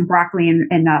just eat some broccoli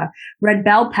and red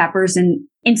bell peppers and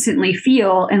instantly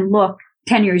feel and look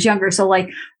 10 years younger. So like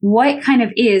what kind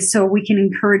of is, so we can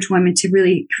encourage women to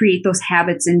really create those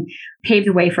habits and pave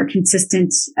the way for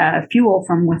consistent fuel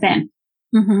from within?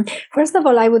 First of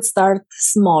all, I would start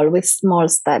small with small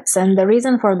steps. And the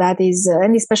reason for that is,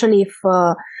 and especially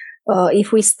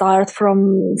if we start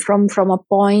from a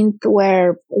point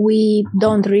where we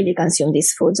don't really consume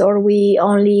these foods or we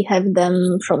only have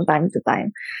them from time to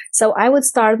time. So I would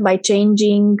start by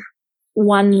changing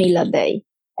one meal a day.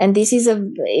 And this is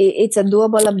it's a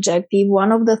doable objective.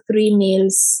 One of the 3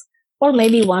 meals or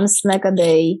maybe one snack a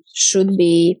day should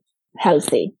be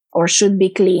healthy or should be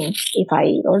clean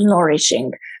or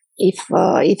nourishing if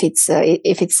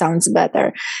it sounds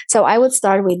better. So I would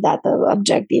start with that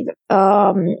objective.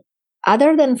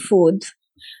 Other than food,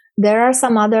 there are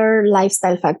some other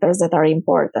lifestyle factors that are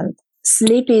important.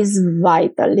 Sleep is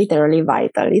vital, literally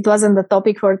vital. It wasn't the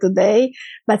topic for today,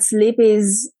 but sleep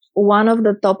is one of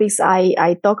the topics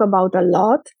I talk about a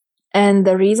lot. And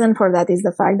the reason for that is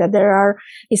the fact that there are,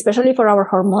 especially for our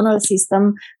hormonal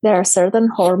system, there are certain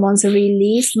hormones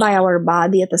released by our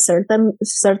body at a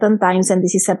certain times, and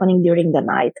this is happening during the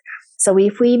night. So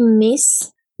if we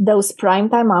miss those prime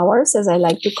time hours, as I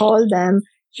like to call them,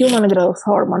 human growth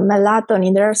hormone,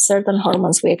 melatonin, there are certain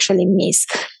hormones we actually miss.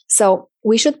 So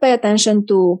we should pay attention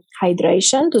to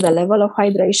hydration, to the level of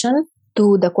hydration,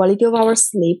 to the quality of our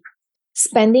sleep,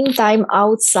 spending time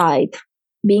outside,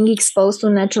 being exposed to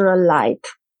natural light,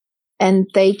 and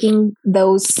taking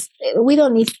those, we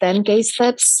don't need 10K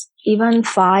steps, even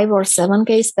 5 or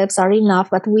 7K steps are enough,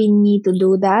 but we need to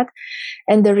do that.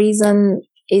 And the reason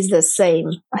is the same.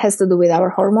 It has to do with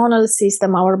our hormonal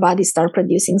system. Our body start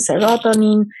producing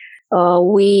serotonin.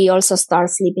 We also start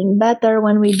sleeping better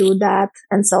when we do that,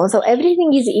 and so on. So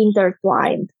everything is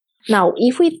intertwined. Now,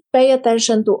 if we pay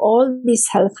attention to all these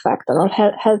health factors or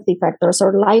healthy factors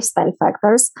or lifestyle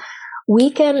factors, we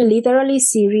can literally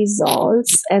see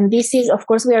results. And this is, of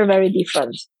course, we are very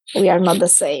different. We are not the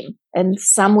same. And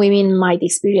some women might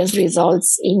experience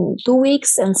results in 2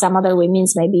 weeks, and some other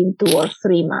women's maybe in 2 or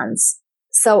 3 months.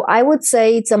 So I would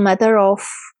say it's a matter of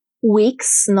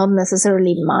weeks, not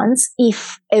necessarily months,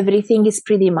 if everything is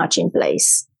pretty much in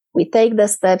place. We take the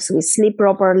steps, we sleep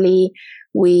properly,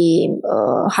 we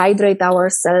hydrate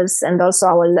ourselves, and also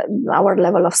our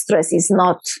level of stress is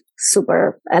not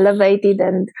super elevated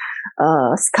and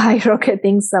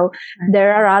skyrocketing. So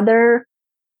there are other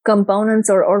components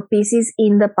or pieces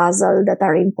in the puzzle that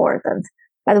are important.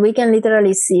 But we can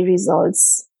literally see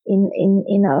results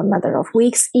in a matter of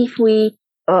weeks if we,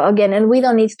 again, and we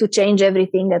don't need to change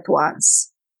everything at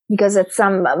once, because at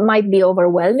some might be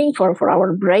overwhelming for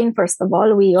our brain. First of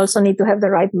all, we also need to have the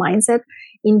right mindset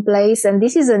in place. And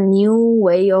this is a new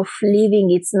way of living.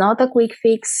 It's not a quick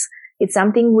fix. It's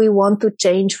something we want to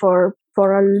change for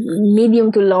a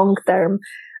medium to long term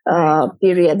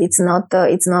period. It's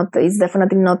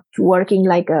definitely not working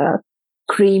like a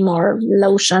cream or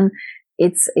lotion.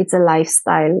 It's a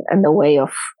lifestyle and a way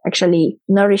of actually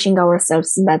nourishing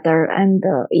ourselves better and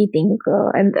eating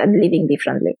and living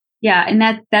differently. Yeah, and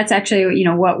that's actually, you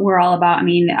know, what we're all about. I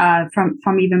mean,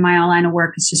 from even my own line of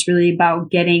work, it's just really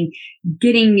about getting,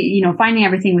 you know, finding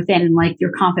everything within. And like,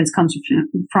 your confidence comes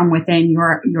from within,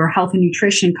 your health and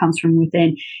nutrition comes from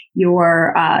within,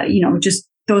 your, you know, just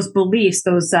those beliefs,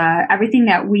 those, everything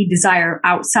that we desire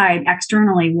outside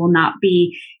externally will not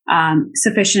be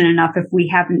sufficient enough if we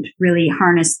haven't really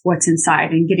harnessed what's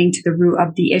inside and getting to the root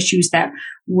of the issues that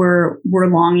we're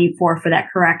longing for that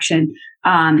correction.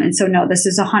 And so, no, this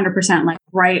is 100% like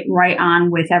right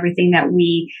on with everything that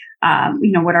we,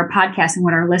 you know, what our podcast and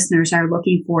what our listeners are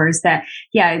looking for is that,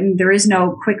 yeah, there is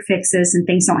no quick fixes and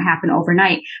things don't happen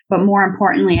overnight. But more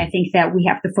importantly, I think that we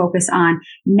have to focus on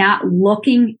not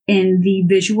looking in the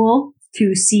visual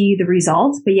to see the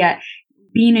results, but yet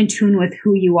being in tune with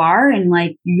who you are and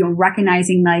like, you know,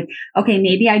 recognizing like, okay,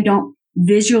 maybe I don't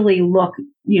visually look,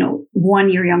 you know, 1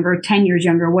 year younger, 10 years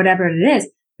younger, whatever it is,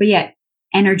 but yet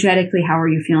energetically, how are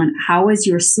you feeling? How is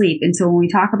your sleep? And so when we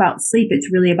talk about sleep,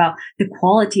 it's really about the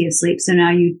quality of sleep. So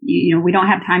now you know, we don't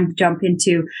have time to jump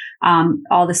into,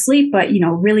 all the sleep, but, you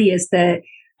know, really is the,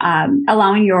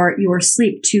 allowing your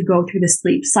sleep to go through the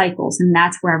sleep cycles. And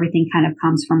that's where everything kind of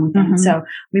comes from within. Mm-hmm. So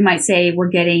we might say we're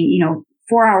getting, you know,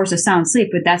 4 hours of sound sleep,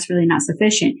 but that's really not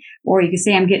sufficient. Or you could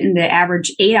say I'm getting the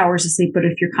average 8 hours of sleep, but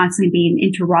if you're constantly being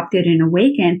interrupted and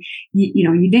awakened, you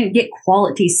know, you didn't get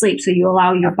quality sleep. So you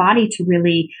allow your body to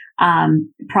really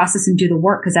process and do the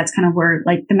work, because that's kind of where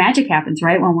like the magic happens,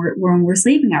 right? When we're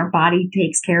sleeping, our body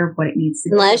takes care of what it needs to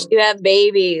do. Unless you have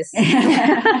babies.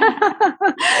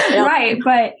 Right.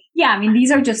 But yeah, I mean,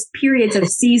 these are just periods of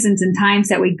seasons and times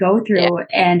that we go through.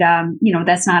 Yeah. And, you know,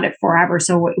 that's not it forever.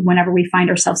 So whenever we find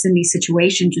ourselves in these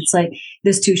situations, it's like,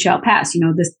 this too shall pass. You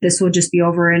know, this will just be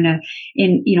over in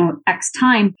you know, X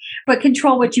time, but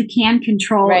control what you can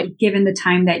control, right, given the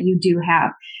time that you do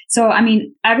have. So, I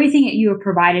mean, everything that you have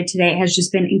provided today has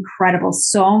just been incredible.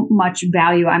 So much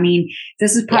value. I mean,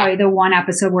 this is probably the one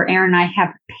episode where Aaron and I have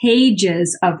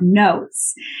pages of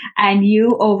notes and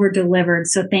you over delivered.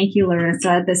 So thank you,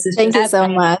 Larisa. This is thank you so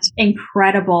much.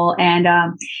 Incredible. And,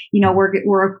 you know,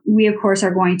 we of course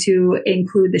are going to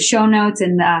include the show notes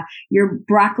and your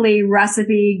broccoli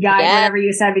recipe guide, whatever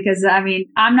you said, because I mean,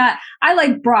 I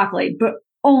like broccoli, but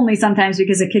only sometimes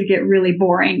because it could get really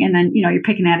boring and then, you know, you're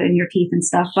picking at it in your teeth and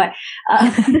stuff, but,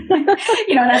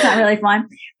 you know, that's not really fun.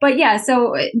 But yeah,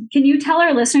 so can you tell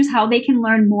our listeners how they can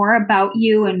learn more about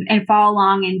you and follow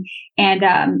along and,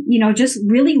 you know, just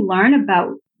really learn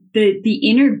about the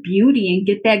inner beauty and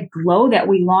get that glow that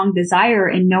we long desire,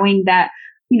 and knowing that,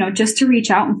 you know, just to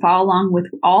reach out and follow along with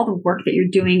all the work that you're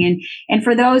doing. And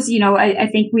for those, you know, I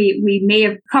think we may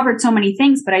have covered so many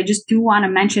things, but I just do want to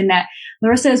mention that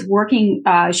Larisa is working,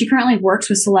 she currently works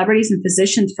with celebrities and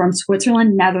physicians from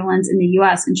Switzerland, Netherlands, and the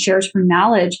US, and shares her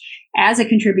knowledge as a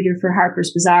contributor for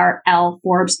Harper's Bazaar, Elle,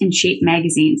 Forbes, and Shape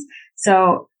magazines.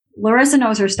 So Larisa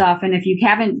knows her stuff. And if you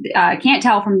can't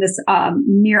tell from this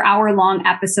near hour-long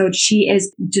episode, she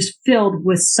is just filled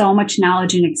with so much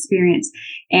knowledge and experience.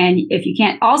 And if you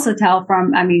can't also tell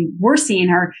from, I mean, we're seeing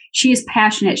her, she is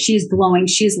passionate, she is glowing,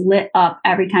 she is lit up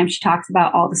every time she talks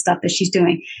about all the stuff that she's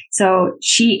doing. So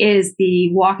she is the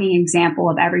walking example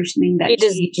of everything that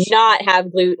she does not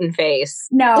have gluten face.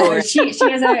 No, she has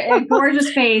a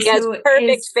gorgeous face. She has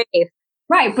perfect face.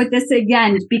 Right. But this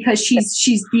again, because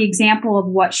she's the example of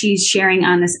what she's sharing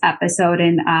on this episode.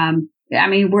 And, I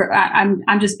mean,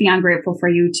 I'm just beyond grateful for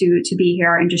you to be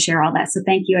here and to share all that. So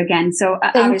thank you again. So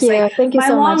thank you so much. My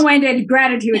long-winded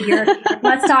gratitude here.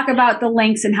 Let's talk about the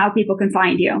links and how people can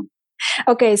find you.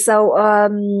 Okay, so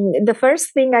the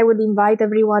first thing I would invite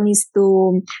everyone is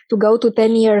to go to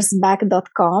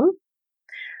 10yearsback.com.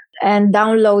 and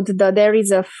download there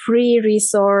is a free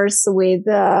resource with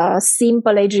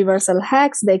simple age reversal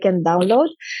hacks they can download.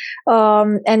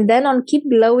 And then on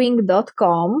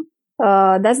keepglowing.com,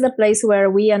 That's the place where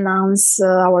we announce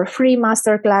our free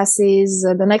master classes.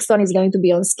 The next one is going to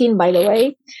be on skin, by the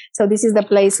way. So this is the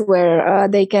place where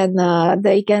they can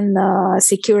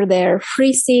secure their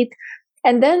free seat.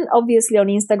 And then obviously on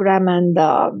Instagram and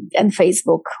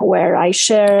Facebook, where I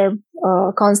share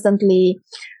constantly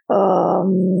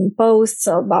posts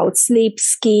about sleep,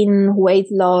 skin, weight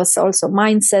loss, also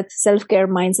mindset, self-care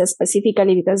mindset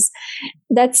specifically, because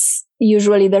that's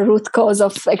usually the root cause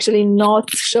of actually not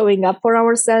showing up for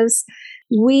ourselves.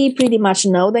 We pretty much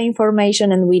know the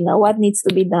information and we know what needs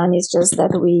to be done. It's just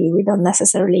that we don't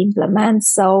necessarily implement.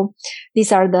 So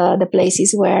these are the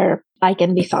places where I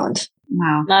can be found.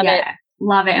 Wow. Love it.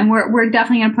 Love it. And we're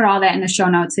definitely going to put all that in the show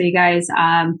notes. So you guys,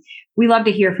 we love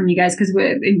to hear from you guys because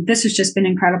this has just been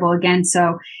incredible again.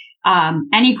 So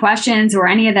any questions or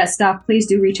any of that stuff, please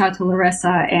do reach out to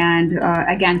Larisa. And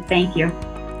again, thank you.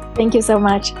 Thank you so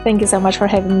much. Thank you so much for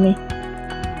having me.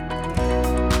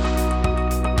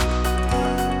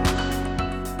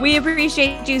 We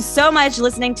appreciate you so much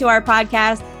listening to our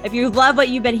podcast. If you love what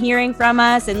you've been hearing from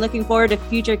us and looking forward to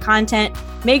future content,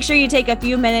 make sure you take a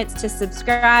few minutes to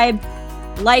subscribe,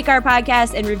 like our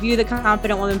podcast, and review the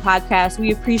Confident Woman podcast.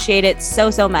 We appreciate it so,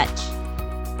 so much.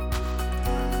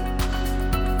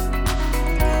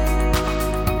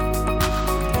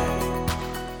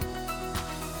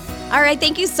 All right.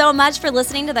 Thank you so much for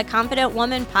listening to the Confident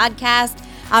Woman podcast.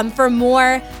 For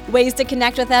more ways to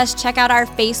connect with us, check out our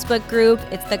Facebook group.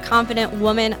 It's the Confident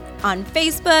Woman on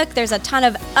Facebook. There's a ton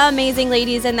of amazing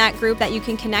ladies in that group that you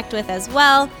can connect with as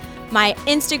well. My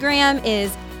Instagram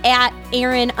is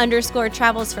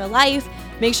 @Erin_travels4life.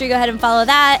 Make sure you go ahead and follow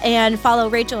that and follow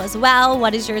Rachel as well.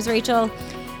 What is yours, Rachel?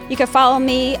 You can follow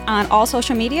me on all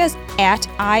social medias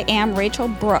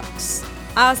 @IamRachelBrooks.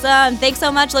 Awesome. Thanks so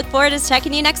much. Look forward to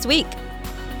checking you next week.